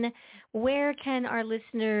then where can our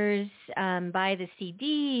listeners buy the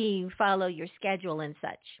CD, follow your schedule and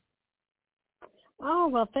such? Oh,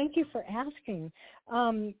 well, thank you for asking.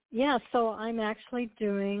 So I'm actually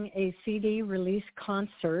doing a CD release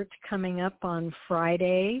concert coming up on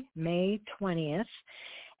Friday, May 20th,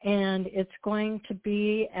 and it's going to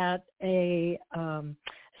be at a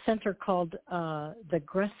center called the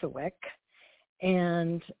Gressawick,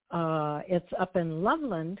 and it's up in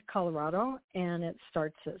Loveland, Colorado, and it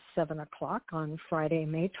starts at 7 o'clock on Friday,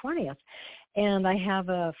 May 20th. And I have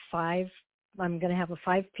I'm going to have a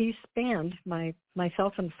 5-piece band,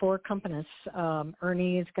 myself and 4 accompanists.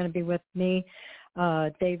 Ernie is going to be with me.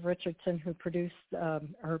 Dave Richardson, who produced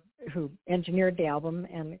who engineered the album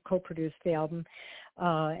and co-produced the album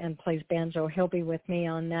and plays banjo, he'll be with me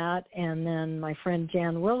on that. And then my friend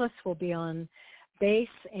Jan Willis will be on bass,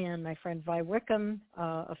 and my friend Vi Wickham,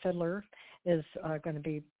 a fiddler, is going to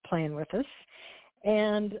be playing with us.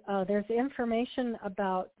 And there's information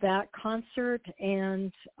about that concert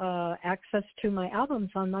and access to my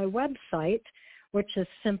albums on my website, which is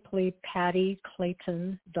simply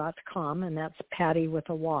PattiClayton.com, and that's Patti with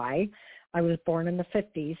a Y. I was born in the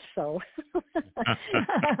 50s, so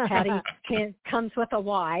Patti comes with a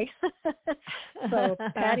Y. So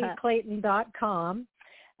PattiClayton.com.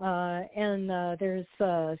 And there's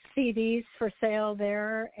CDs for sale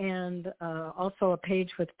there, and also a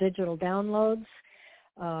page with digital downloads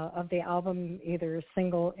of the album, either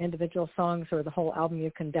single individual songs or the whole album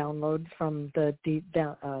you can download from the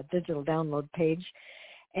digital download page.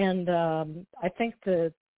 And I think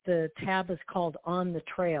the tab is called On the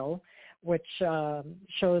Trail, which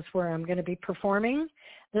shows where I'm going to be performing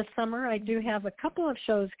this summer. I do have a couple of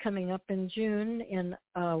shows coming up in June,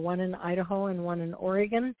 one in Idaho and one in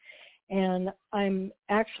Oregon. And I'm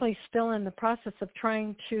actually still in the process of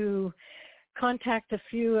trying to contact a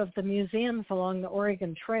few of the museums along the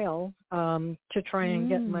Oregon Trail to try and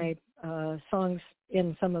get my songs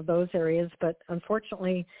in some of those areas. But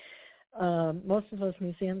unfortunately, most of those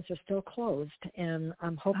museums are still closed, and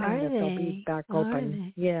I'm hoping that they'll be back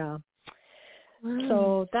open. Yeah. Wow.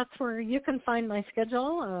 So that's where you can find my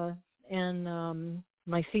schedule and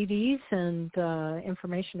my CDs and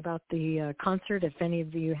information about the concert if any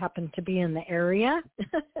of you happen to be in the area.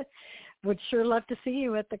 Would sure love to see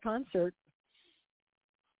you at the concert.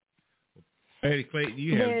 Patti Clayton,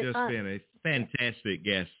 you have just been a fantastic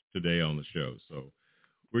guest today on the show, so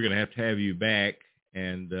we're going to have you back,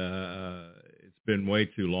 and it's been way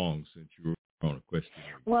too long since you were on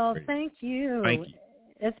Equestrian. Well, thank you. Thank you.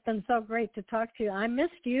 It's been so great to talk to you. I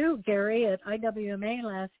missed you, Gary, at IWMA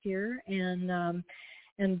last year, and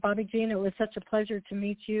Bobbi Jean, it was such a pleasure to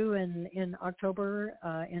meet you in October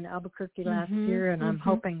in Albuquerque last year, and I'm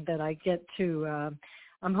hoping that I get to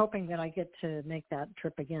make that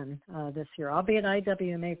trip again this year. I'll be at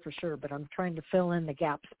IWMA for sure, but I'm trying to fill in the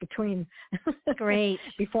gaps between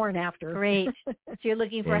before and after. Great. So you're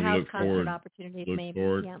looking for house concert opportunities, maybe.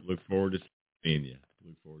 Look forward to seeing you.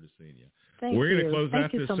 Thank We're going you. to close Thank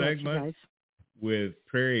out you this so segment much, with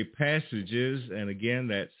Prairie Passages, and again,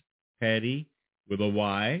 that's Patti with a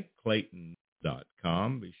Y,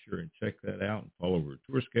 Clayton.com. Be sure and check that out and follow her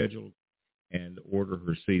tour schedule and order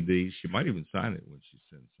her CDs. She might even sign it when she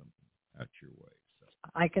sends something out your way. So,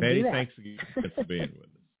 I can Patti, do that. thanks again for being with us.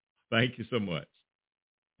 Thank you so much.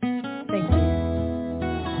 Thank you.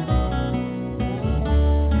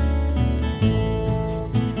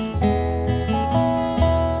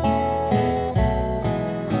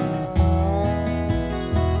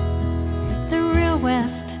 The real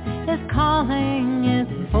West is calling,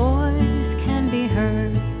 its voice can be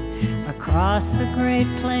heard across the great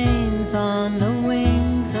plains on the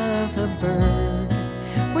wings of a bird.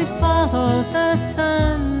 We follow the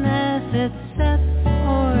sun as it sets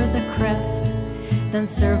o'er the crest, then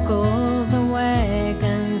circle the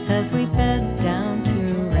wagons as we bed down to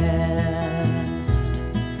rest.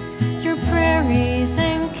 Through prairies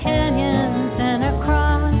and canyons and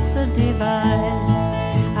across the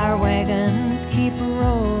divide, our wagons keep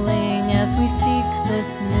rolling as we seek this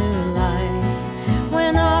new life.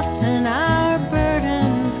 When often our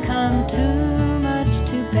burdens come too much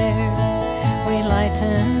to bear, we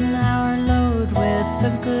lighten our load with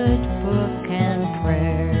the good book and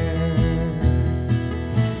prayer.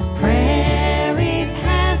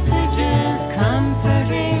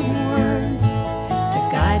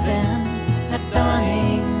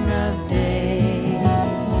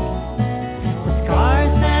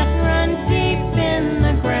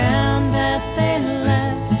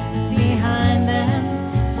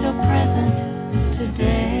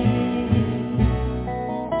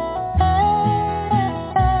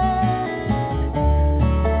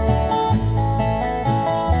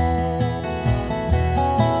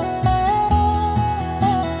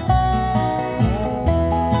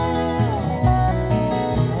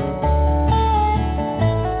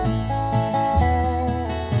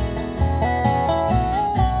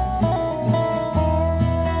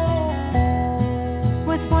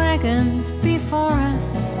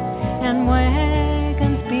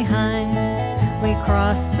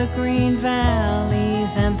 green valleys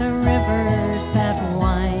and the rivers that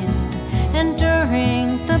wind,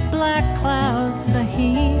 enduring the black clouds, the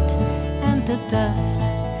heat and the dust.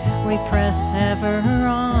 We press ever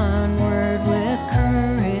onward with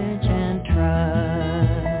courage and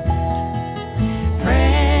trust.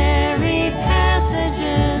 Prairie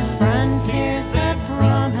passages, frontiers that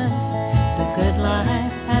promise the good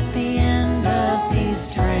life at the end of these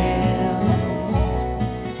trails.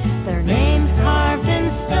 Their names carved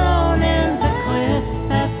in stone and the cliffs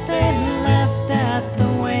that they left at the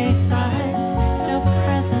wayside, still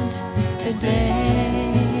present today.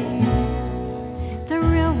 The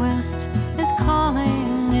real West is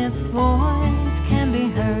calling, its voice can be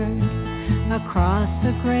heard across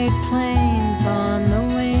the great plains on the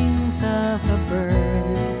wings of a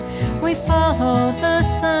bird. We follow the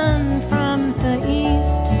sun from the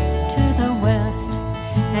east to the west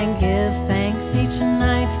and give thanks each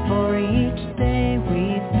night for each day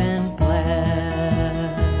we've been blessed.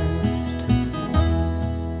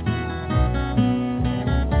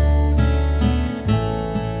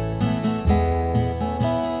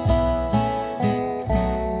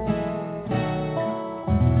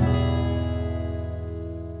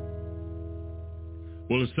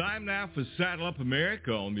 Well, it's time now for Saddle Up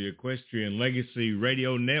America on the Equestrian Legacy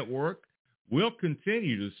Radio Network. We'll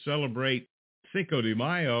continue to celebrate Cinco de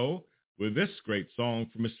Mayo with this great song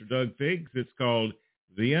from Mr. Doug Figgs. It's called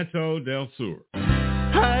Viento del Sur.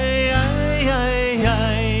 Ay, ay, ay,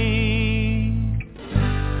 ay.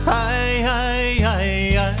 Ay, ay,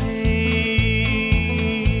 ay, ay.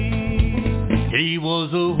 He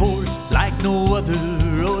was a horse like no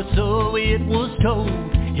other, or so it was told.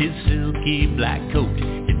 His silky black coat,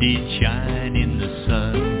 it did shine in the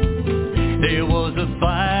sun. There was a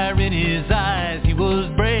fire in his eyes, he was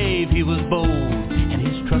brave, he was bold, and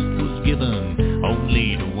his trust was given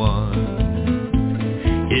only to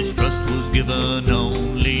one. His trust was given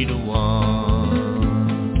only to one.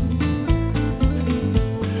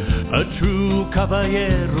 A true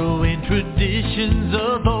caballero in traditions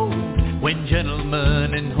of old, when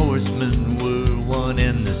gentlemen and horsemen were one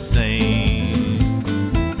and the same.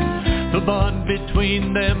 The bond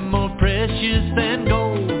between them more precious than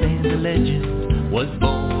gold, and a legend was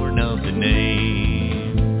born of the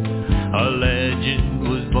name. A legend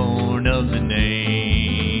was born of the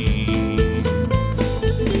name.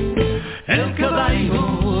 El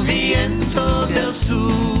Caballo, Viento del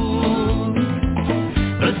Sur.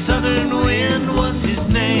 The southern wind was his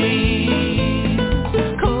name.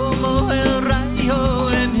 Como el rayo,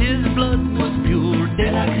 and his blood was pure.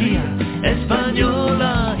 De la cría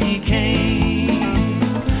española.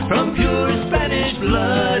 From pure Spanish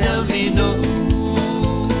blood of vino.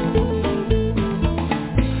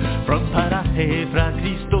 From Paraje fra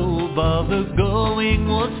Cristobal the going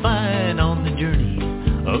was fine on the journey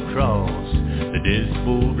across the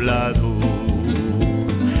Despoblado.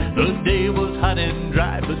 The day was hot and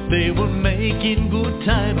dry, but they were making good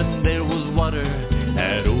time, and there was water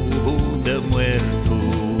at Ojo de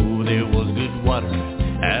Muerto. There was good water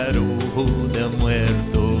at Ojo de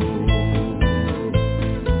Muerto.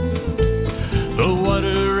 The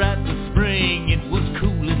water at the spring, it was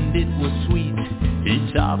cool and it was sweet.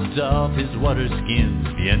 He chopped off his water skins,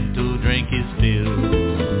 Viento drank his fill.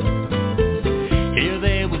 Here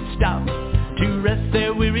they would stop to rest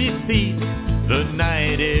their weary feet. The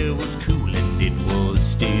night air was cool and it was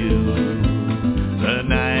still. The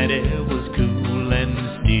night air was cool and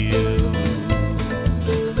still.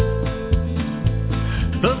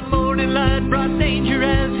 The morning light brought danger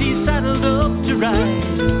as he saddled up to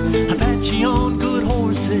ride. Apache on good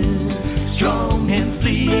horses, strong and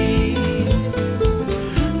fleet.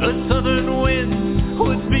 The southern wind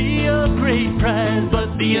would be a great prize,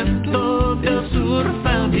 but Viento del Sur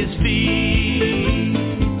found his feet.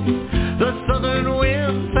 The southern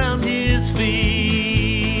wind found his feet.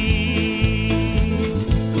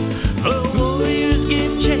 The warriors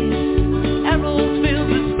gave chase, arrows filled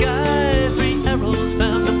the sky. 3 arrows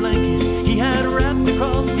found a blanket he had wrapped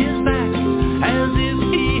across his back, as if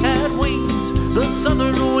he had wings. The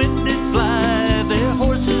southern wind did fly, their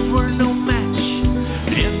horses were no match.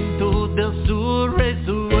 Viento del Sur raced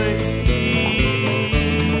away.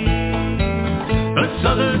 The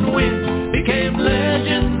southern wind became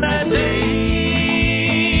legend that day.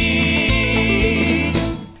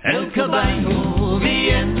 El Caballo,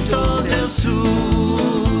 Viento del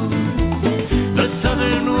Sur. The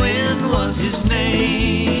southern wind was his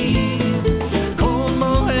name.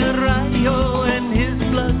 Como el rayo, and his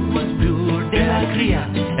blood was pure. De la cría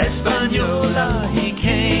española he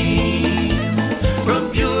came. From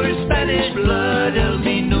pure Spanish blood el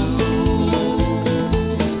vino.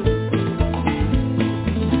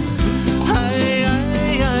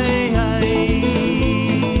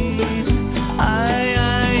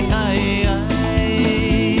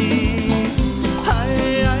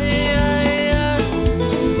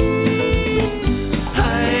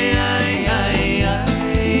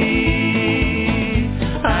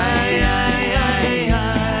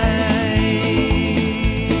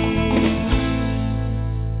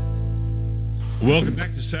 Welcome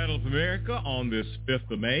back to Saddle of America on this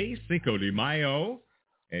 5th of May, CINCO de Mayo.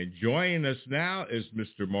 And joining us now is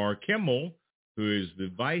Mr. Mark HIMMEL, who is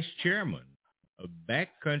the Vice Chairman of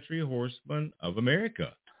Backcountry Horsemen of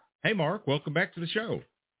America. Hey, Mark, welcome back to the show.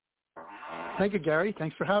 Thank you, Gary.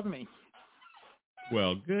 Thanks for having me.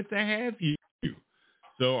 Well, good to have you.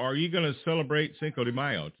 So are you going to celebrate CINCO de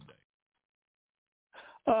Mayo today?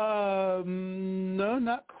 No,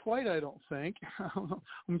 not quite, I don't think.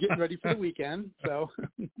 I'm getting ready for the weekend, so.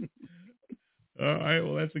 All right,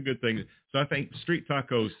 well, that's a good thing. So I think street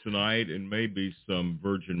tacos tonight and maybe some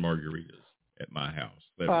virgin margaritas at my house.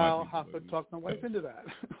 I'll have to talk my wife into that.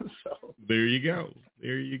 So. There you go.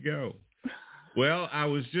 There you go. Well, I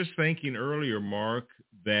was just thinking earlier, Mark,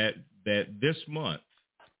 that this month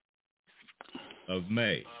of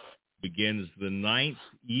May begins the 9th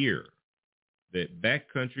year that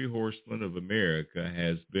Backcountry Horsemen of America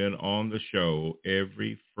has been on the show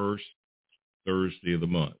every first Thursday of the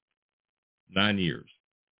month. 9 years.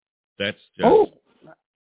 That's just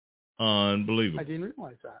unbelievable. I didn't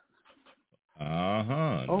realize that.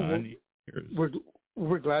 9 years.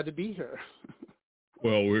 We're glad to be here.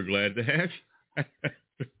 Well, we're glad to have you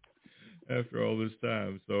after all this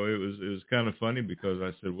time. So it was kind of funny because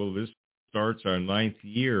I said, well, this starts our 9th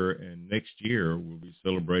year, and next year we'll be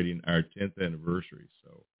celebrating our 10th anniversary.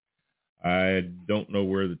 So I don't know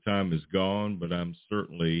where the time has gone, but I'm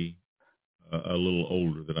certainly a little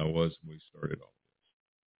older than I was when we started all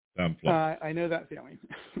this. Time flies. I know that feeling.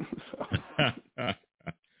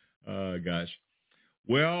 Gosh.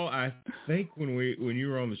 Well, I think when you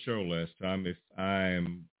were on the show last time, if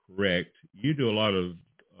I'm correct, you do a lot of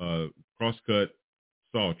crosscut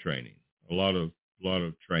saw training, a lot of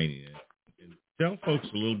training. And tell folks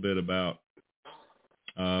a little bit about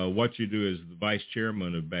what you do as the vice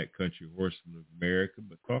chairman of Backcountry Horsemen of America,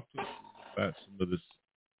 but talk to us about some of this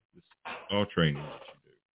saw training that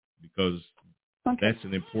you do, because that's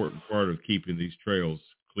an important part of keeping these trails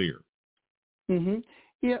clear. Mm-hmm.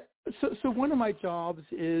 Yeah. So one of my jobs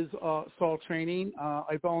is saw training.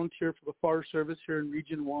 I volunteer for the Forest Service here in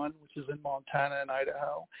Region 1, which is in Montana and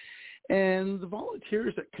Idaho. And the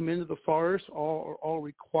volunteers that come into the forest are all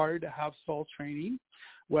required to have saw training,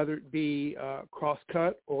 whether it be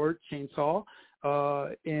crosscut or chainsaw.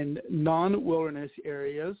 In non-wilderness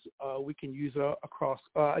areas, we can use a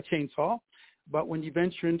chainsaw. But when you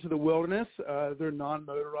venture into the wilderness, they're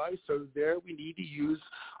non-motorized. So there we need to use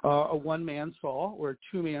a one-man saw or a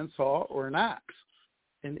two-man saw or an axe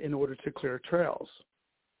in order to clear trails.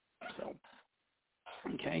 So,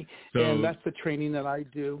 okay. And that's the training that I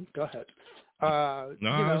do. Go ahead.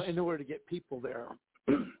 In order to get people there.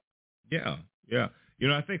 Yeah.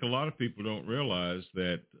 I think a lot of people don't realize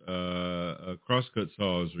that crosscut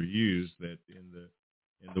saws are used, that in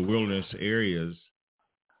the wilderness areas,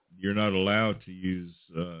 you're not allowed to use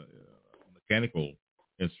mechanical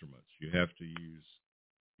instruments. You have to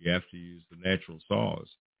use the natural saws.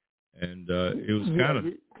 And it was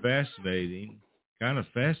kind of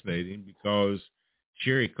fascinating because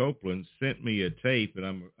Sherry Copeland sent me a tape, and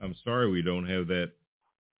I'm sorry we don't have that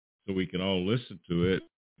so we can all listen to it,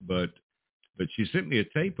 but she sent me a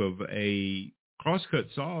tape of a crosscut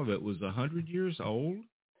saw that was 100 years old,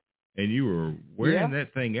 and you were wearing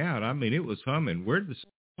that thing out. I mean, it was humming. Where did the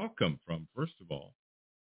saw come from, first of all?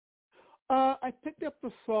 I picked up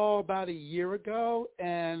the saw about a year ago,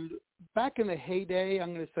 and back in the heyday,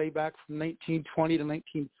 I'm going to say back from 1920 to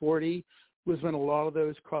 1940, was when a lot of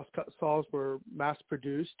those crosscut saws were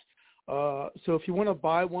mass-produced. So if you want to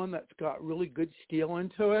buy one that's got really good steel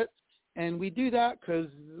into it, and we do that because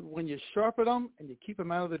when you sharpen them and you keep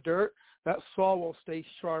them out of the dirt, that saw will stay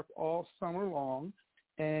sharp all summer long,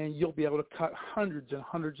 and you'll be able to cut hundreds and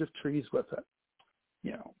hundreds of trees with it.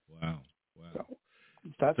 Wow. So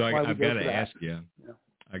that's why I got to ask you. Yeah.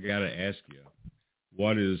 I got to ask you,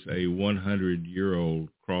 what is a 100-year-old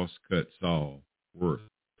crosscut saw worth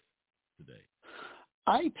today?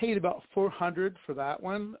 I paid about $400 for that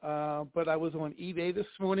one, but I was on eBay this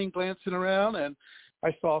morning glancing around, and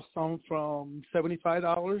I saw some from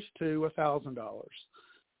 $75 to $1,000.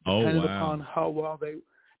 Depending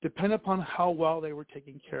upon how well they were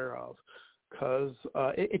taken care of, because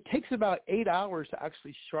it takes about 8 hours to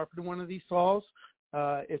actually sharpen one of these saws.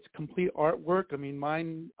 It's complete artwork. I mean,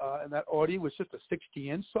 mine in that Audi was just a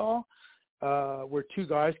 60-inch saw, where two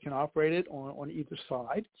guys can operate it on either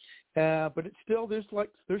side. But it's still there's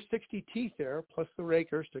 60 teeth there plus the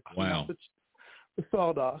rakers to clean up the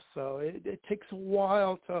sawdust. So it takes a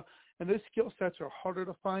while and those skill sets are harder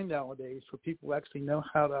to find nowadays for people who actually know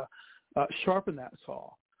how to sharpen that saw.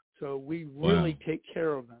 So we really take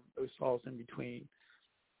care of them, those saws in between.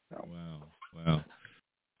 So. Wow.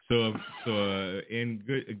 So in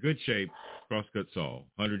good shape, crosscut saw,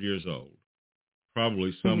 100 years old,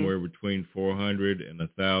 probably somewhere between $400 and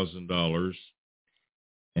 $1,000.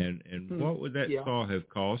 And what would that saw have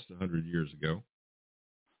cost 100 years ago?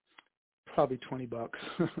 Probably $20.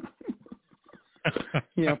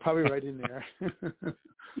 Probably right in there.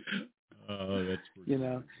 Oh, that's pretty.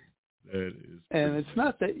 That is. And it's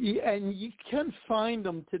not that, you can find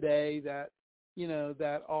them today that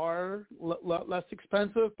that are less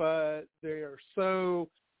expensive, but they are so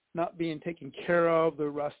not being taken care of. They're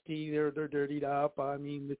rusty. They're dirtied up. I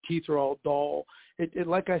mean, the teeth are all dull. It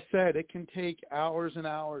like I said, it can take hours and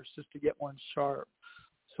hours just to get one sharp.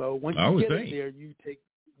 So once you get it there, you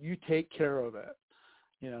take care of it.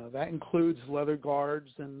 That includes leather guards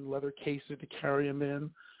and leather cases to carry them in,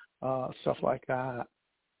 stuff like that.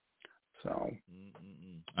 So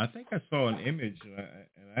I think I saw an image, and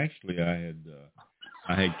actually I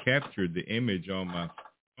had captured the image on my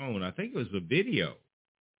phone. I think it was a video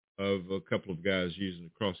of a couple of guys using a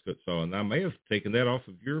crosscut saw, and I may have taken that off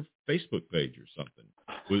of your Facebook page or something.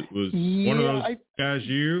 Was one of those guys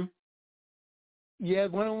you? Yeah,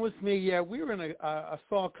 one of them was me. Yeah, we were in a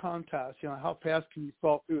saw contest. How fast can you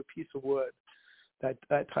saw through a piece of wood? That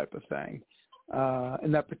type of thing.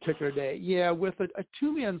 In that particular day. Yeah, with a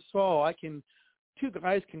two-man saw, two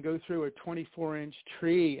guys can go through a 24-inch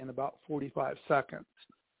tree in about 45 seconds.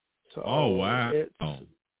 So oh, wow.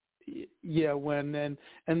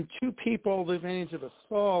 And two people, the advantage of a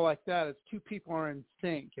saw like that is two people are in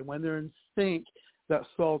sync. And when they're in sync, that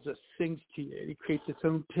saw just sings to you. It creates its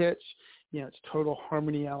own pitch. It's total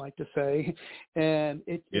harmony, I like to say. And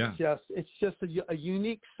it's just a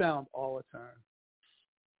unique sound all the time.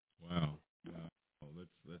 Wow. Oh,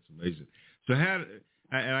 that's amazing. So I've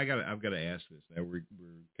got to ask this. Now we're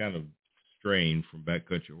kind of straying from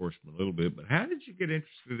backcountry horsemen a little bit, but how did you get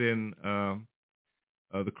interested in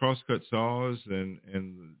the crosscut saws and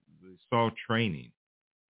the saw training?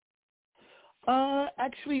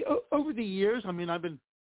 Actually, over the years, I mean, I've been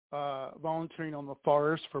volunteering on the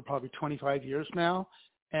forest for probably 25 years now,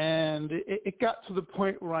 and it got to the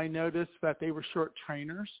point where I noticed that they were short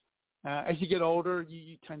trainers. As you get older,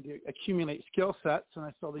 you tend to accumulate skill sets, and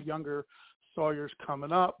I saw the younger sawyers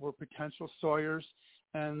coming up were potential sawyers,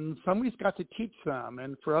 and somebody's got to teach them.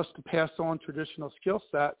 And for us to pass on traditional skill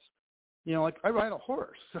sets, like I ride a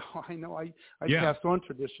horse, so I know I pass on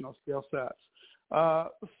traditional skill sets.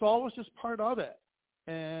 The saw was just part of it,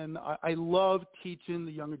 and I love teaching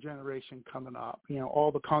the younger generation coming up.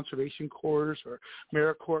 All the conservation corps or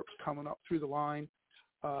AmeriCorps coming up through the line.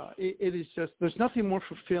 It is just, there's nothing more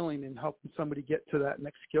fulfilling in helping somebody get to that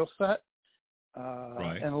next skill set.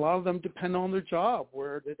 Right. And a lot of them depend on their job,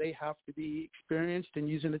 where they have to be experienced in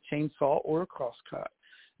using a chainsaw or a crosscut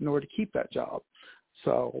in order to keep that job.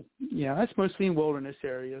 So, that's mostly in wilderness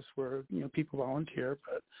areas where, people volunteer.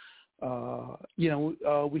 But,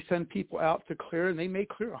 we send people out to clear, and they may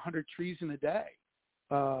clear 100 trees in a day.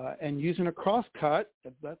 And using a crosscut,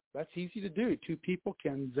 that's easy to do. Two people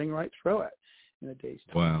can zing right through it in a day's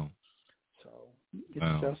time. Wow. So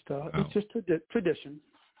it's just a tradition.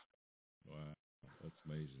 Wow, that's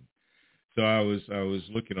amazing. So I was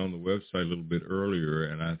looking on the website a little bit earlier,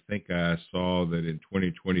 and I think I saw that in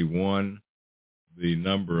 2021, the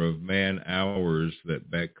number of man hours that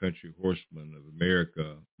Backcountry Horsemen of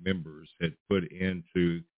America members had put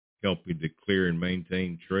into helping to clear and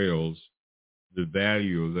maintain trails, the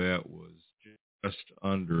value of that was just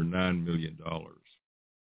under $9 million.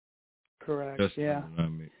 Correct. Just under $9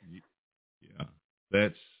 million. Yeah,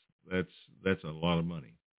 that's a lot of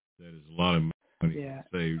money. That is a lot of money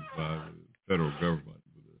saved by the federal government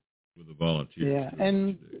with the volunteers. Yeah,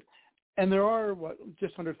 and there are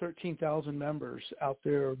just under 13,000 members out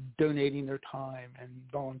there donating their time and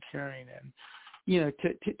volunteering, and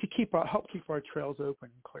to help keep our trails open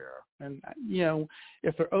and clear. And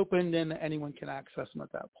if they're open, then anyone can access them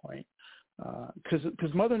at that point.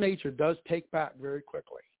 Because Mother Nature does take back very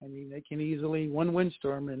quickly. I mean, they can easily, one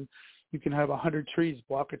windstorm, and you can have 100 trees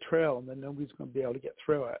block a trail, and then nobody's going to be able to get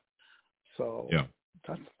through it. So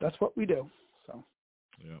that's what we do. So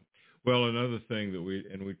yeah. Well, another thing that we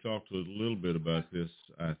talked a little bit about this,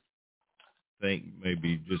 I think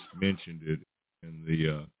maybe just mentioned it in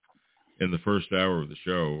the first hour of the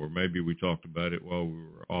show, or maybe we talked about it while we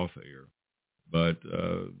were off air. But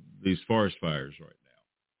these forest fires right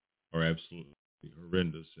now are absolutely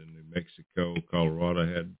horrendous. In New Mexico,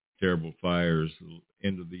 Colorado had terrible fires at the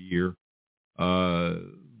end of the year.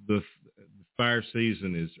 The fire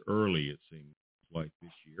season is early, it seems like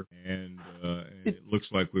this year, and it looks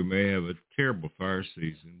like we may have a terrible fire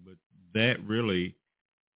season, but that really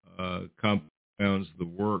compounds the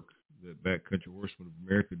work that Backcountry Horsemen of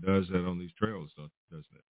America does that on these trails,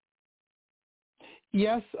 doesn't it?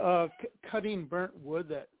 Yes, cutting burnt wood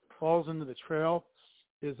that falls into the trail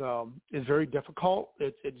is very difficult.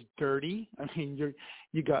 It's dirty. I mean,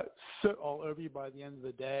 you got soot all over you by the end of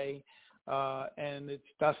the day, and it's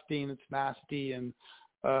dusty and it's nasty, and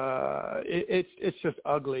it's just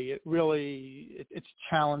ugly. It's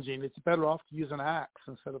challenging. It's better off to use an axe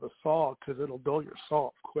instead of a saw because it'll dull your saw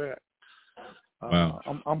off quick. Wow.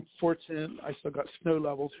 I'm fortunate. I still got snow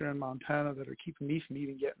levels here in Montana that are keeping me from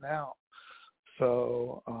even getting out.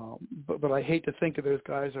 So, but I hate to think of those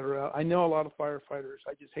guys that are out. I know a lot of firefighters.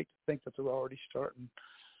 I just hate to think that they're already starting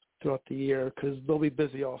throughout the year because they'll be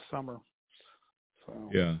busy all summer. So.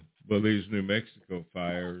 Yeah. Well, these New Mexico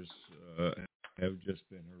fires have just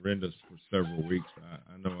been horrendous for several weeks.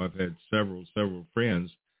 I know I've had several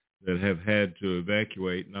friends that have had to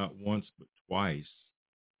evacuate not once but twice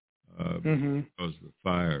because of the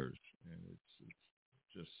fires, and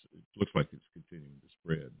it looks like it's continuing to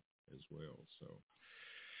spread as well. So,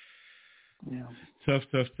 yeah,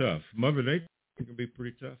 tough. Mother Nature can be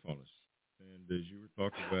pretty tough on us, and as you were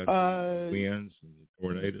talking about the winds and the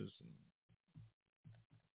tornadoes.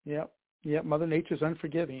 Yep. Mother Nature's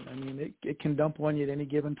unforgiving. I mean, it can dump on you at any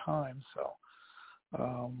given time. So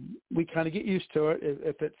we kind of get used to it.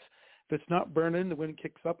 If it's not burning, the wind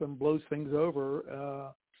kicks up and blows things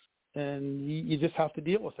over, and you just have to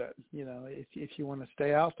deal with it. You know, if you want to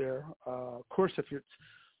stay out there. Of course, if it's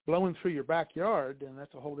blowing through your backyard, then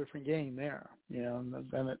that's a whole different game there. You know, and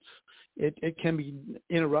then it can be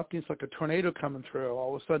interrupting. It's like a tornado coming through.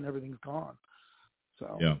 All of a sudden, everything's gone.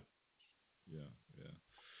 So yeah.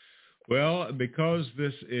 Well, because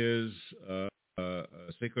this is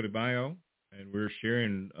CINCO de Mayo, and we're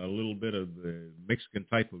sharing a little bit of the Mexican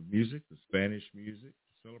type of music, the Spanish music,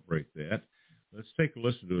 to celebrate that, let's take a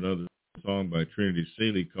listen to another song by Trinity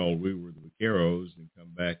Seeley called We Were the Vaqueros, and come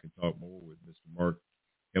back and talk more with Mr. Mark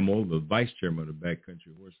HIMMEL, the Vice Chairman of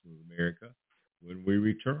Backcountry Horsemen of America, when we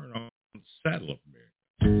return on Saddle of America.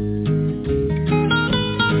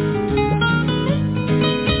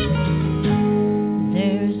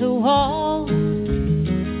 There's a wall of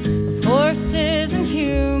horses and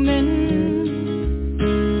humans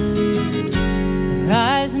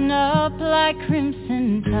rising up like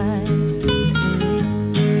crimson tide.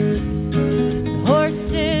 The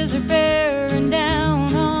horses are bearing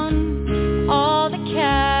down on all the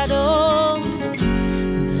cattle,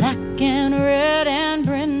 black and red and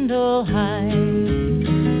brindle hide.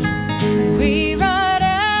 We ride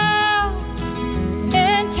out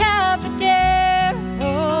in Caballero,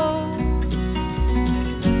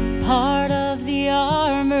 part of the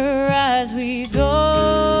armor as we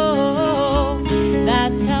go.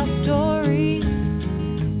 That's how stories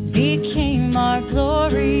became our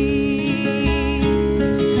glory.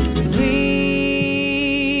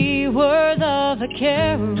 We were the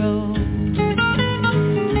vaqueros.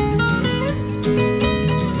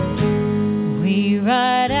 We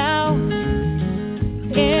ride out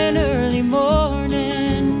in early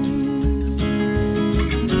morning,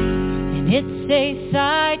 and it's a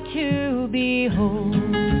sight to behold.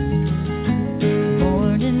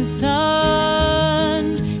 Morning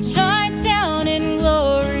sun shines down in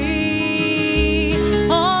glory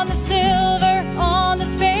on the silver, on the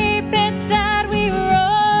pavements that we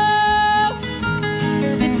rode,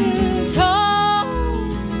 sitting tall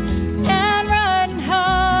and riding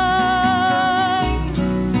high,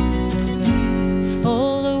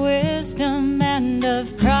 full of wisdom and of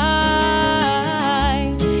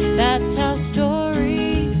pride. That's how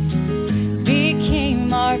stories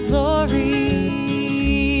became our glory.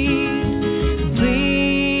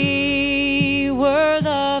 We were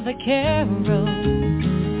the vaqueros.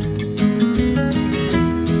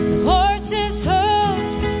 Horses'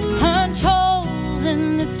 hooves punch holes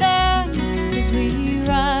in the sand as we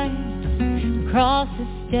ride across this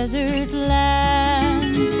desert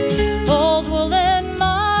land. Old woolen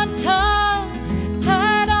montage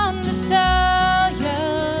tied on the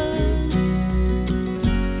stallions,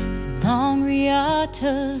 long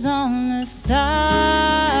riatas on the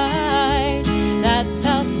side. That's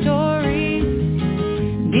how stories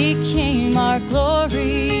became our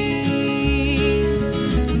glory.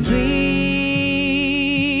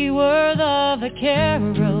 We were the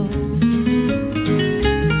vaqueros.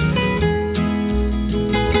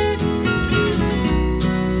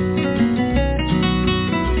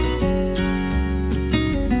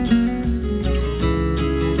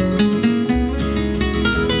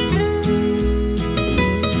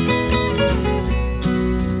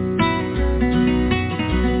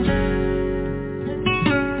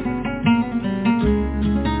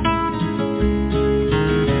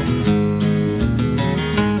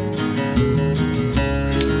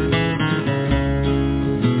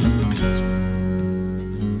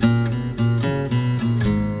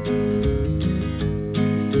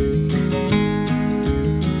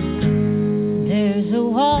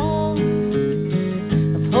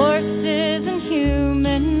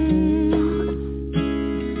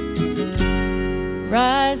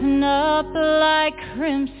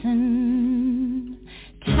 crimson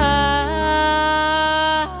tide.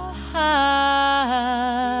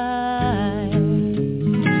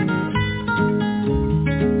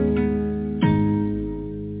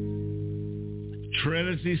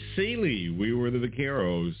 Trinity Seeley, we were the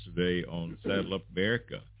Vaqueros today on Saddle Up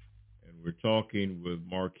America. And we're talking with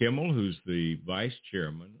Mark HIMMEL, who's the vice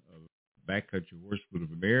chairman of Backcountry Horsemen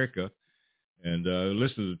of America. And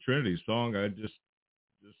listen to the Trinity song. I just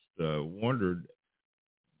wondered,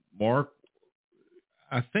 Mark,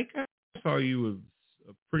 I think I saw you with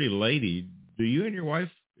a pretty lady. Do you and your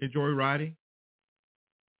wife enjoy riding?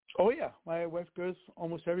 Oh, yeah. My wife goes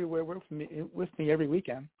almost everywhere with me every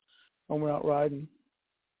weekend when we're out riding.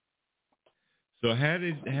 So how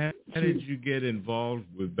did you get involved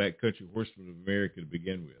with Backcountry Horsemen of America to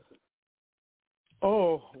begin with?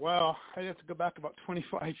 Oh, well, I have to go back about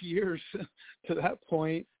 25 years to that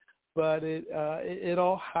point. But it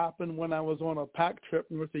all happened when I was on a pack trip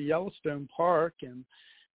north of Yellowstone Park and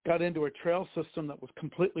got into a trail system that was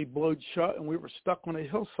completely blowed shut, and we were stuck on a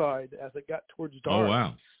hillside as it got towards dark. Oh,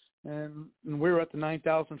 wow. And we were at the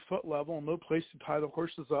 9,000-foot level and no place to tie the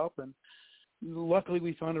horses up. And luckily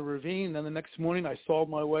we found a ravine. Then the next morning I sawed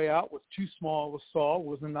my way out with too small of a saw,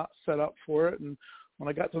 was not set up for it. And when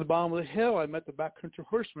I got to the bottom of the hill, I met the backcountry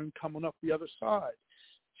horsemen coming up the other side.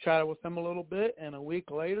 Chatted with them a little bit, and a week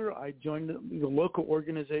later I joined the local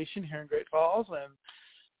organization here in Great Falls.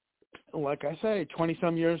 And like I say,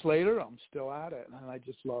 20-some years later, I'm still at it, and I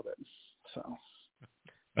just love it. So.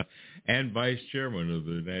 And vice chairman of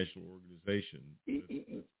the national organization.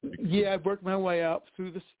 Yeah, I've worked my way up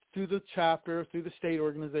through the chapter, through the state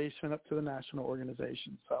organization, up to the national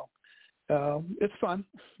organization. So it's fun.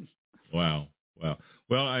 Wow. Well,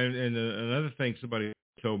 and another thing somebody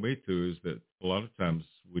told me too is that a lot of times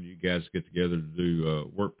when you guys get together to do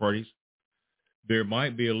work parties, there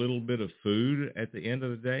might be a little bit of food at the end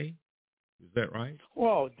of the day. Is that right?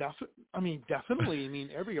 Well, definitely. I mean,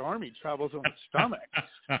 every army travels on its stomach.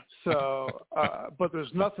 So, but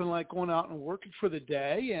there's nothing like going out and working for the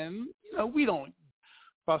day. And, we don't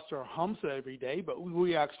bust our humps every day, but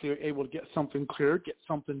we actually are able to get something clear, get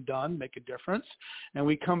something done, make a difference. And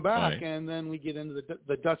we come back and then we get into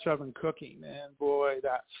the Dutch oven cooking. And, boy,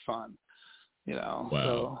 that's fun. Wow.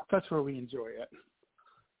 So that's where we enjoy it.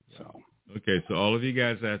 So. Okay, so all of you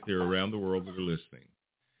guys out there around the world that are listening,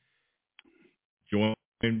 join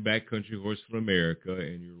Backcountry Horsemen of America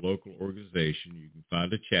in your local organization. You can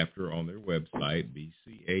find a chapter on their website,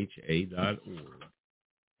 BCHA.org,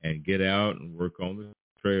 and get out and work on the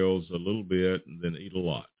trails a little bit and then eat a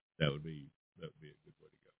lot. That would be a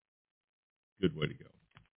good way to go.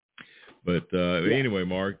 But anyway,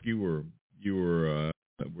 Mark,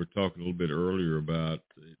 we're talking a little bit earlier about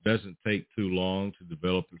it doesn't take too long to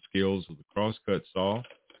develop the skills of the crosscut saw,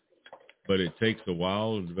 but it takes a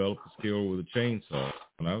while to develop the skill with a chainsaw.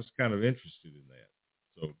 And I was kind of interested in that.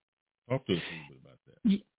 So talk to us a little bit about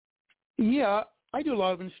that. Yeah, I do a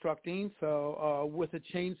lot of instructing. So with a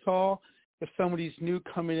chainsaw, if somebody's new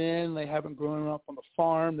coming in, they haven't grown up on the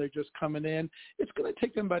farm, they're just coming in, it's going to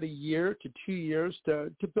take them about a year to 2 years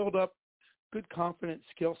to build up good, confident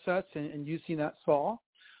skill sets and using that saw,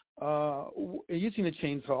 using a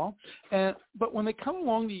chainsaw. But when they come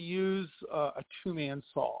along to use a two-man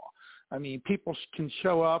saw, I mean, people can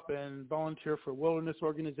show up and volunteer for a wilderness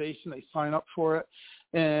organization. They sign up for it,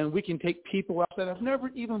 and we can take people out that have never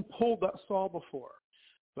even pulled that saw before.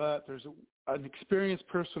 But there's an experienced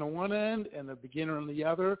person on one end and a beginner on the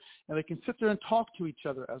other, and they can sit there and talk to each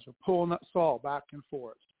other as we're pulling that saw back and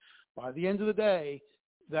forth. By the end of the day,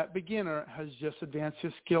 that beginner has just advanced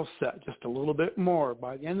his skill set just a little bit more.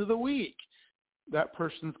 By the end of the week, that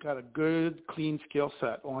person's got a good, clean skill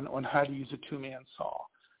set on how to use a two-man saw.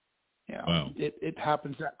 Wow. It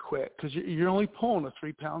happens that quick because you're only pulling a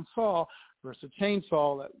 3-pound saw versus a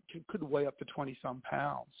chainsaw that could weigh up to 20-some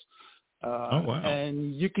pounds. Wow.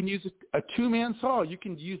 And you can use a two-man saw. You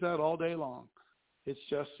can use that all day long. It's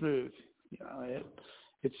just smooth.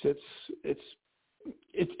 It's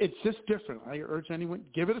just different. I urge anyone,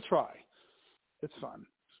 give it a try. It's fun.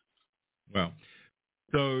 Wow.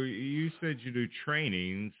 So you said you do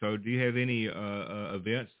training. So do you have any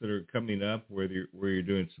events that are coming up where you're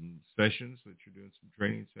doing some sessions, that you're doing some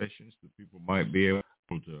training sessions that people might be able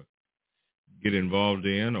to get involved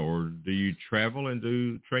in, or do you travel and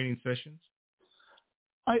do training sessions?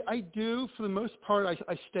 I do. For the most part,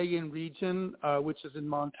 I stay in region, which is in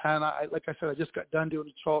Montana. Like I said, I just got done doing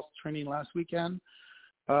the Charleston training last weekend.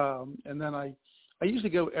 And then I usually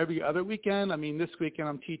go every other weekend. I mean, this weekend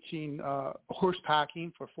I'm teaching horse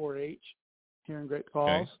packing for 4-H here in Great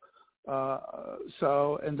Falls.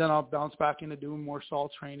 Okay. And then I'll bounce back into doing more saw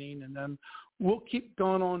training. And then we'll keep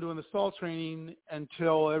going on doing the stall training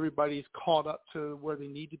until everybody's caught up to where they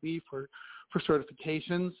need to be for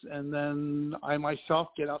certifications, and then I myself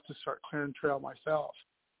get out to start clearing trail myself.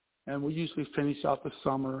 And we usually finish out the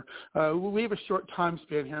summer. We have a short time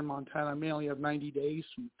span here in Montana. We only have 90 days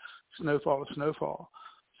from snowfall to snowfall.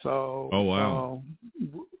 So oh, wow.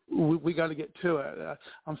 We got to get to it.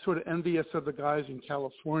 I'm sort of envious of the guys in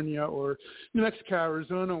California or New Mexico,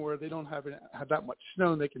 Arizona, where they don't have that much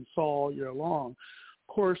snow and they can thaw all year long.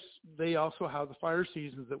 Of course, they also have the fire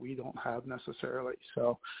seasons that we don't have necessarily.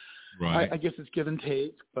 So right. I guess it's give and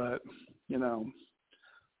take, but,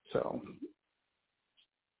 so.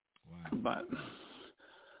 Wow. But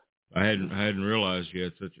I hadn't realized you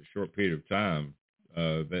had such a short period of time,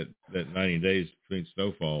 that 90 days between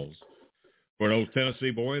snowfalls. For an old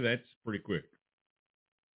Tennessee boy, that's pretty quick.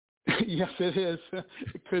 Yes, it is.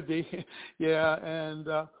 It could be. Yeah, and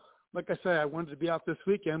like I say, I wanted to be out this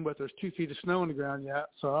weekend, but there's 2 feet of snow on the ground yet,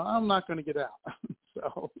 so I'm not going to get out.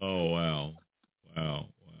 So. Oh, wow.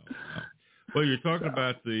 Well, you're talking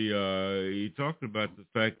about the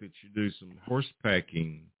fact that you do some horse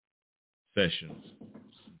packing sessions,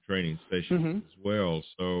 some training sessions as well.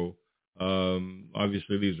 So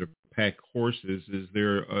obviously these are pack horses. Is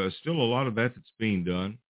there still a lot of that that's being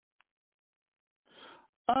done?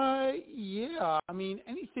 Yeah. I mean,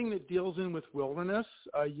 anything that deals in with wilderness,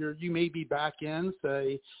 you may be back in,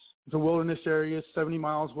 say, the wilderness area is 70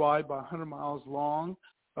 miles wide by 100 miles long.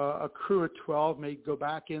 A crew of 12 may go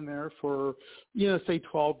back in there for, say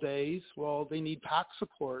 12 days. Well, they need pack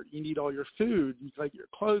support. You need all your food, like your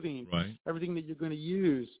clothing, right. Everything that you're going to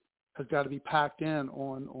use has got to be packed in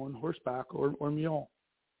on horseback or mule.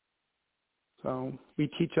 So we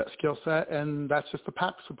teach that skill set, and that's just the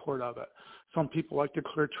pack support of it. Some people like to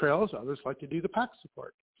clear trails. Others like to do the pack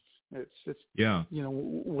support. It's yeah.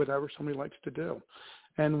 Whatever somebody likes to do.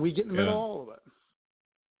 And we get in the middle of all of it.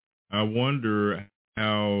 I wonder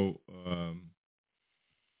how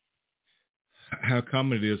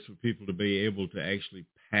common it is for people to be able to actually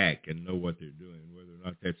pack and know what they're doing, whether or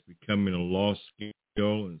not that's becoming a lost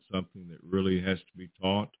skill and something that really has to be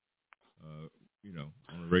taught, on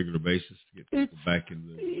a regular basis to get people back in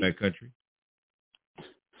the backcountry.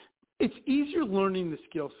 It's easier learning the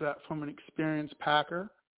skill set from an experienced packer.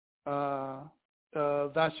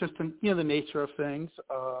 That's just the nature of things.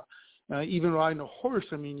 Even riding a horse,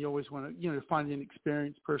 I mean, you always want to, find an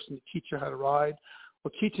experienced person to teach you how to ride.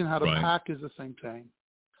 Well, teaching how to pack is the same thing.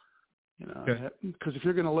 Because if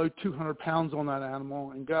you're going to load 200 pounds on that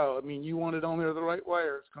animal and go, I mean, you want it on there the right way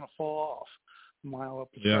or it's going to fall off a mile up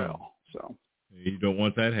the trail. So you don't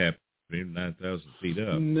want that happening 9,000 feet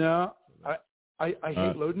up. No, I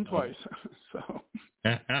hate loading twice. So.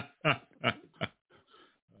 Oh,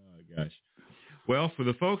 gosh. Well, for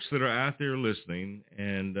the folks that are out there listening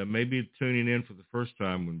and maybe tuning in for the first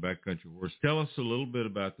time when Backcountry Horse, tell us a little bit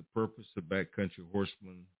about the purpose of Backcountry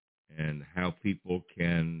Horsemen and how people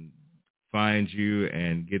can find you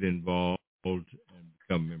and get involved and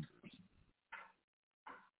become members.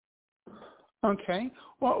 Okay.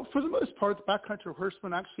 Well, for the most part, the Backcountry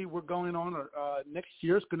Horsemen, actually, we're going on next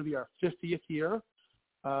year. It's going to be our 50th year.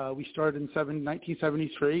 We started in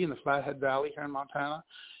 1973 in the Flathead Valley here in Montana.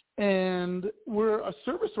 And we're a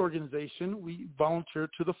service organization. We volunteer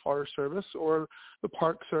to the Forest Service or the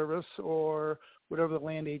Park Service or whatever the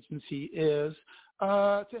land agency is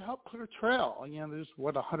to help clear trail. There's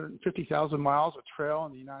 150,000 miles of trail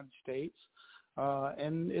in the United States,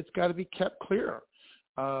 and it's got to be kept clear.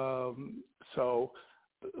 So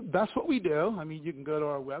that's what we do. I mean, you can go to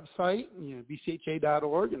our website,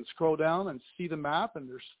 BCHA.org, and scroll down and see the map. And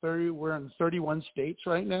we're in 31 states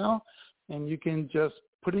right now, and you can just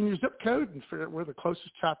put in your zip code and figure out where the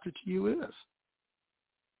closest chapter to you is.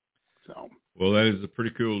 So. Well, that is a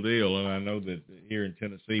pretty cool deal, and I know that here in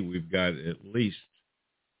Tennessee we've got at least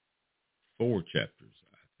 4 chapters,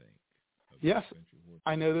 I think. Yes,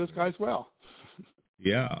 I know those guys well.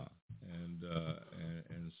 Yeah, and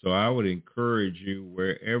so I would encourage you,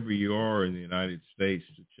 wherever you are in the United States,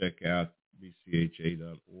 to check out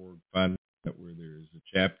BCHA.org, find out where there is a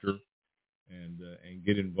chapter, and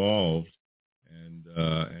get involved.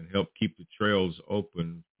 And help keep the trails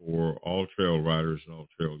open for all trail riders and all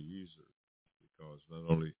trail users, because not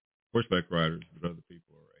only horseback riders but other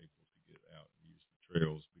people are able to get out and use the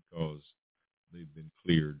trails because they've been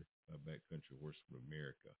cleared by Backcountry Horsemen of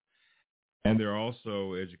America. And they're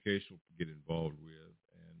also educational to get involved with.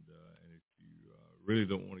 And if you really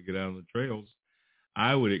don't want to get out on the trails,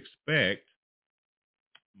 I would expect,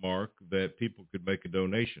 Mark, that people could make a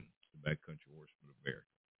donation to Backcountry Horsemen of America.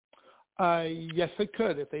 Yes, they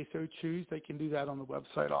could. If they so choose, they can do that on the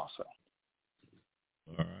website also.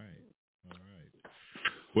 All right.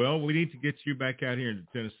 Well, we need to get you back out here into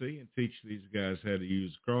Tennessee and teach these guys how to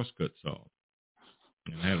use a crosscut saw.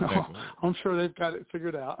 And how to tackle it. I'm sure they've got it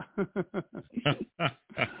figured out.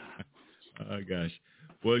 Oh, gosh.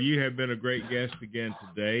 Well, you have been a great guest again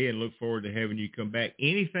today, and look forward to having you come back.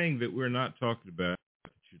 Anything that we're not talking about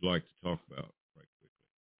that you'd like to talk about right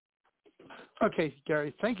quickly? Okay,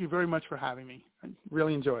 Gary, thank you very much for having me. I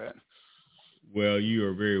really enjoy it. Well, you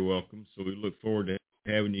are very welcome. So we look forward to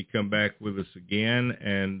having you come back with us again.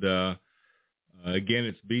 And again,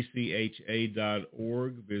 it's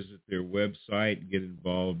bcha.org. Visit their website, get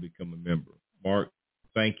involved, become a member. Mark,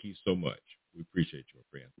 thank you so much. We appreciate you, my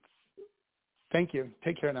friend. Thank you.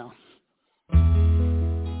 Take care now.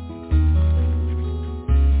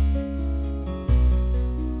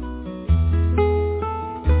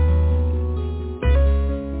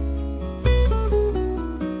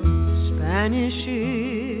 Spanish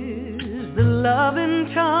is the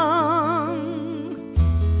loving tongue,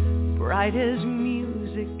 bright as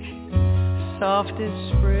music, soft as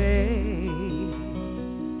spray.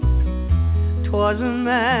 'Twas a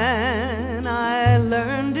man I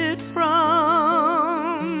learned it from,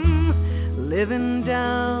 living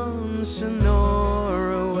down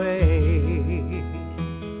Sonora way.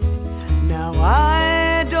 Now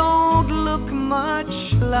I don't look much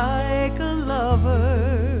like a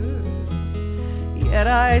lover, yet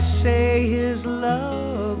I say his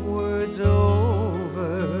love words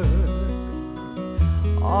over.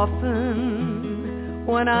 Often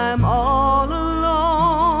when I'm all alone,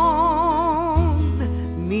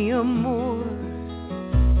 mi amor,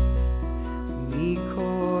 mi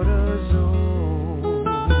corazón.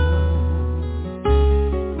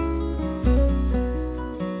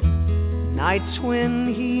 Nights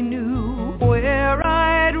when he knew where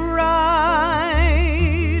I'd ride,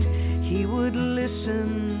 he would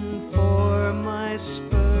listen for my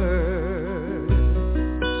spurs.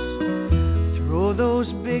 Throw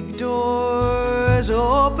those big doors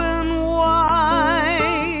open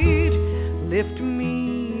wide, lift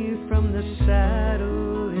me from the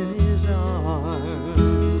saddle in his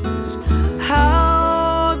arms.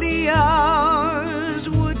 How the hours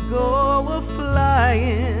would go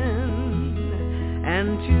a-flying,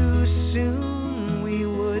 and too soon we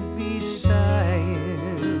would be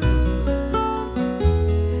sighing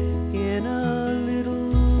in a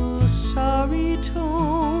little sorry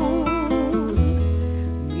tone.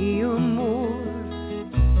 Mi amor,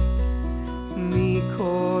 mi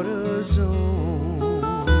corazón.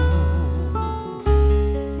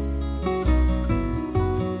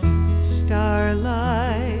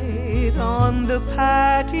 Starlight on the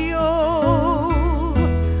patio,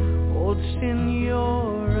 old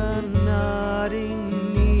Senora nodding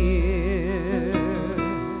near.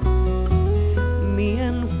 Me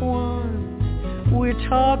and Juan, we're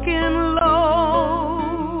talking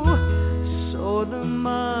low, so the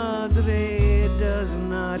madre does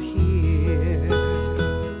not hear.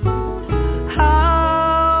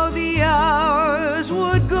 How the hours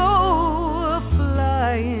would go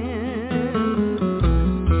a-flying,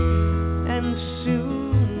 and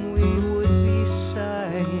soon we would be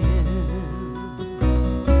sighing,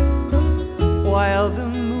 while the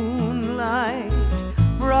moonlight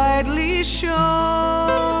brightly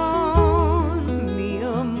shone. Mi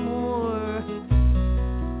amor,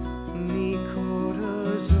 mi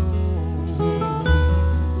corazón.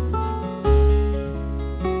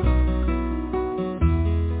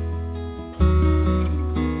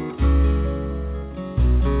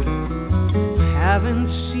 Haven't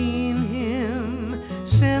seen him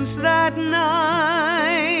since that night.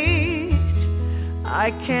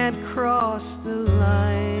 I can't cross the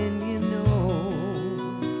line, you know.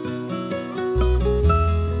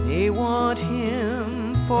 They want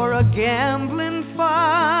him for a gambling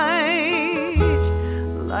fight,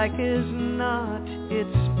 like as not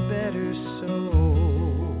it's better so.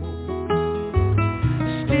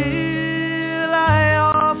 Still I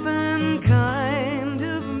often kind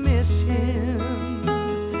of miss him,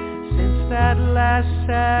 since that last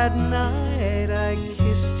sad night I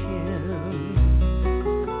kissed him,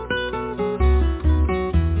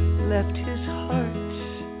 left his heart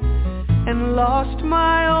and lost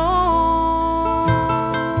my own.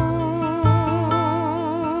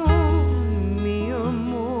 Mi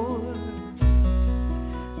amor,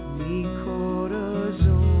 mi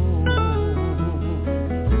corazón.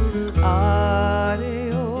 Adiós,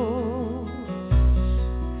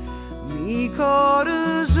 mi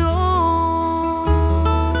corazón.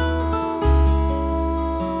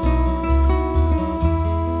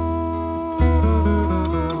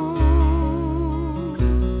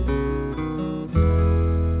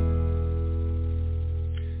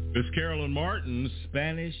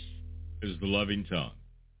 Spanish is the loving tongue.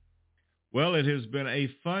 Well, it has been a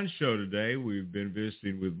fun show today. We've been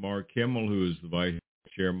visiting with Mark HIMMEL, who is the Vice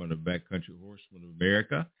Chairman of Backcountry Horsemen of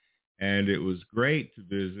America. And it was great to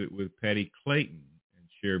visit with Patty Clayton and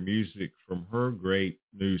share music from her great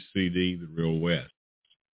new CD, The Real West.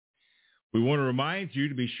 We want to remind you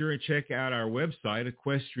to be sure and check out our website,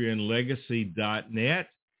 equestrianlegacy.net.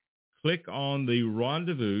 Click on the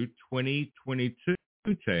Rendezvous 2022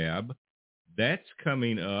 tab. That's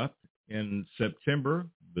coming up in September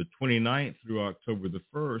the 29th through October the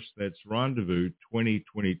 1st. That's Rendezvous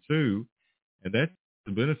 2022, and that's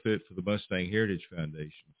the benefit for the Mustang Heritage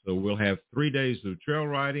Foundation. So we'll have 3 days of trail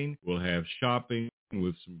riding. We'll have shopping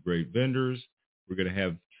with some great vendors. We're going to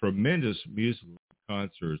have tremendous musical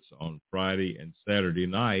concerts on Friday and Saturday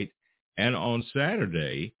night. And on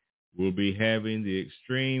Saturday, we'll be having the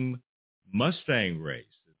Extreme Mustang race.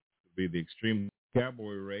 It's going to be the Extreme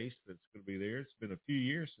Cowboy race that's going to be there. It's been a few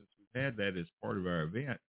years since we've had that as part of our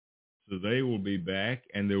event. So they will be back,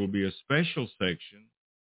 and there will be a special section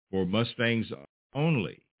for Mustangs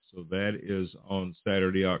only. So that is on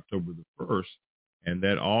Saturday, October the 1st, and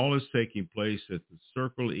that all is taking place at the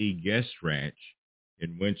Circle E Guest Ranch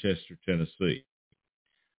in Winchester, Tennessee.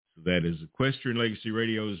 So that is Equestrian Legacy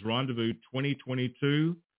Radio's Rendezvous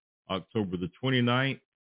 2022, September the 29th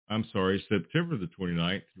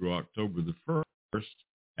through October the 1st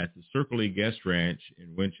at the Circle E Guest Ranch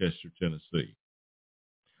in Winchester, Tennessee.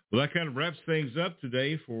 Well, that kind of wraps things up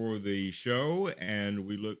today for the show, and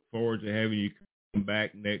we look forward to having you come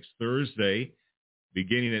back next Thursday,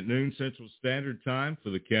 beginning at noon Central Standard Time for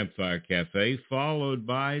the Campfire Cafe, followed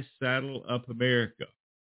by Saddle Up America.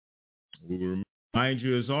 We will remind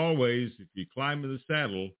you, as always, if you climb in the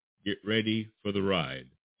saddle, get ready for the ride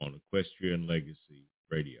on Equestrian Legacy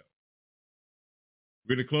Radio.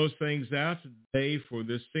 We're going to close things out today for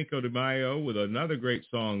this Cinco de Mayo with another great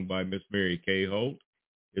song by Miss Mary Kay Holt.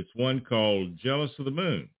 It's one called Jealous of the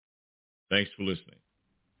Moon. Thanks for listening.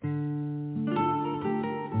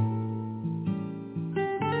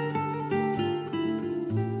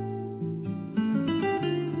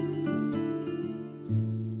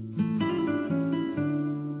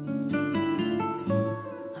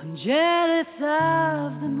 I'm jealous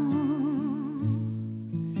of the moon.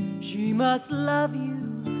 She must love you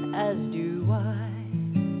as do I.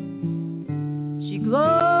 She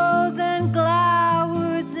glows and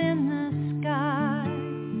glowers in the sky.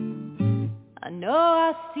 I know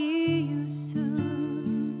I'll see you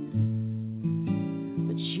soon,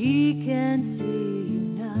 but she can't see you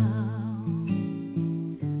now.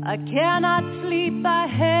 I cannot sleep, I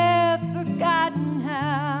have forgotten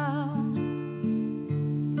how.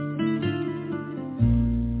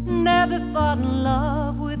 Never fought in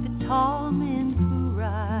love with a tall man who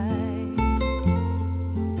rides.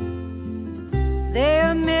 They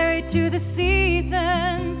are married to the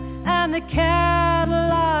seasons, and the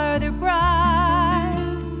cattle are their brides.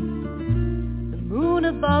 The moon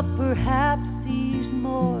above perhaps sees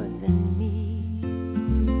more than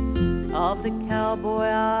me, of the cowboy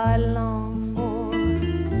I long for,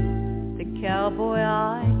 the cowboy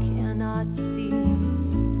I cannot see.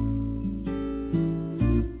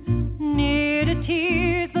 Near to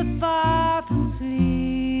tears but far from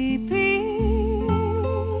sleeping,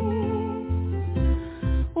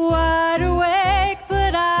 wide awake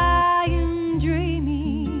but I am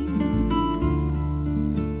dreaming.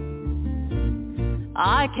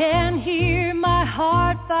 I can hear my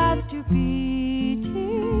heart faster beating,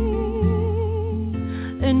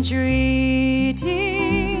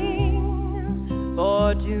 entreating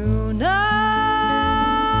for tonight.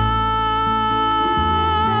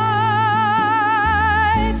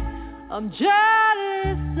 I'm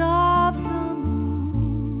jealous of the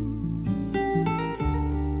moon.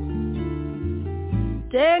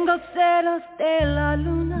 Tengo celos de la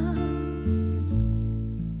luna.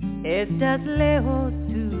 Estás lejos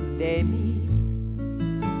tú de mí.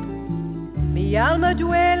 Mi alma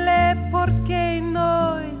duele porque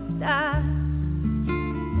no estás.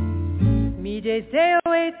 Mi deseo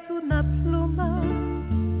es una pluma.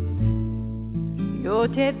 Yo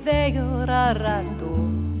te veo rarando.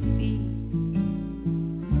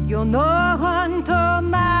 Yo no aguanto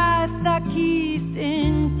más aquí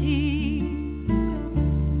sin ti.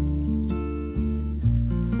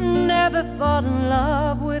 Never fall in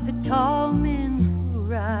love with a tall man who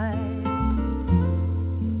rides.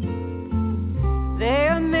 They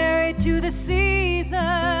are married to the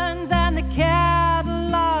seasons, and the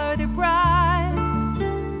cattle are their brides.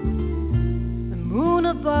 The moon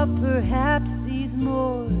above perhaps sees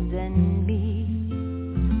more than me,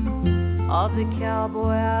 of the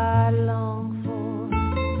cowboy I long for,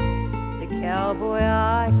 the cowboy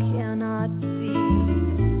I cannot see.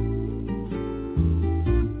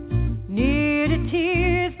 Near to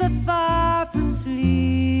tears but far from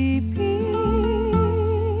sleeping,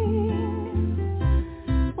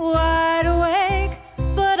 wide awake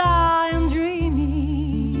but I am dreaming.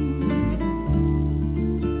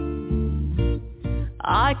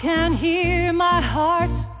 I can hear my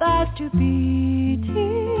heart fast to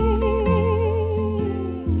beating,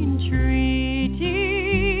 entreating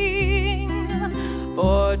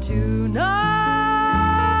for tonight.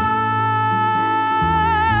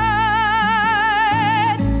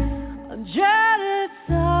 I'm jealous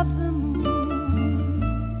of the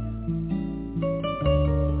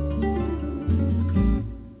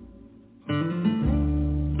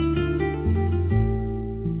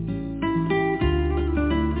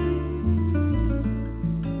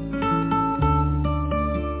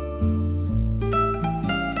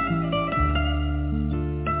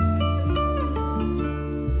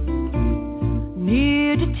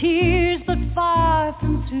near to tears but far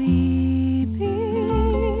from sleeping,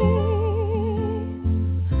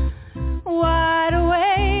 wide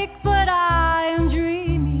awake but I am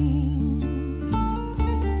dreaming.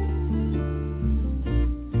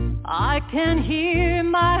 I can hear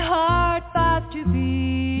my heart fast to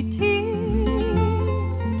beating,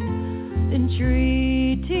 entreating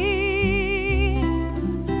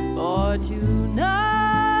for tonight.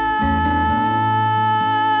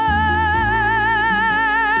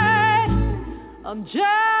 I'm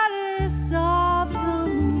jealous of the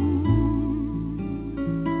moon.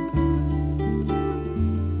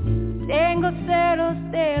 Tengo celos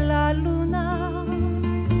de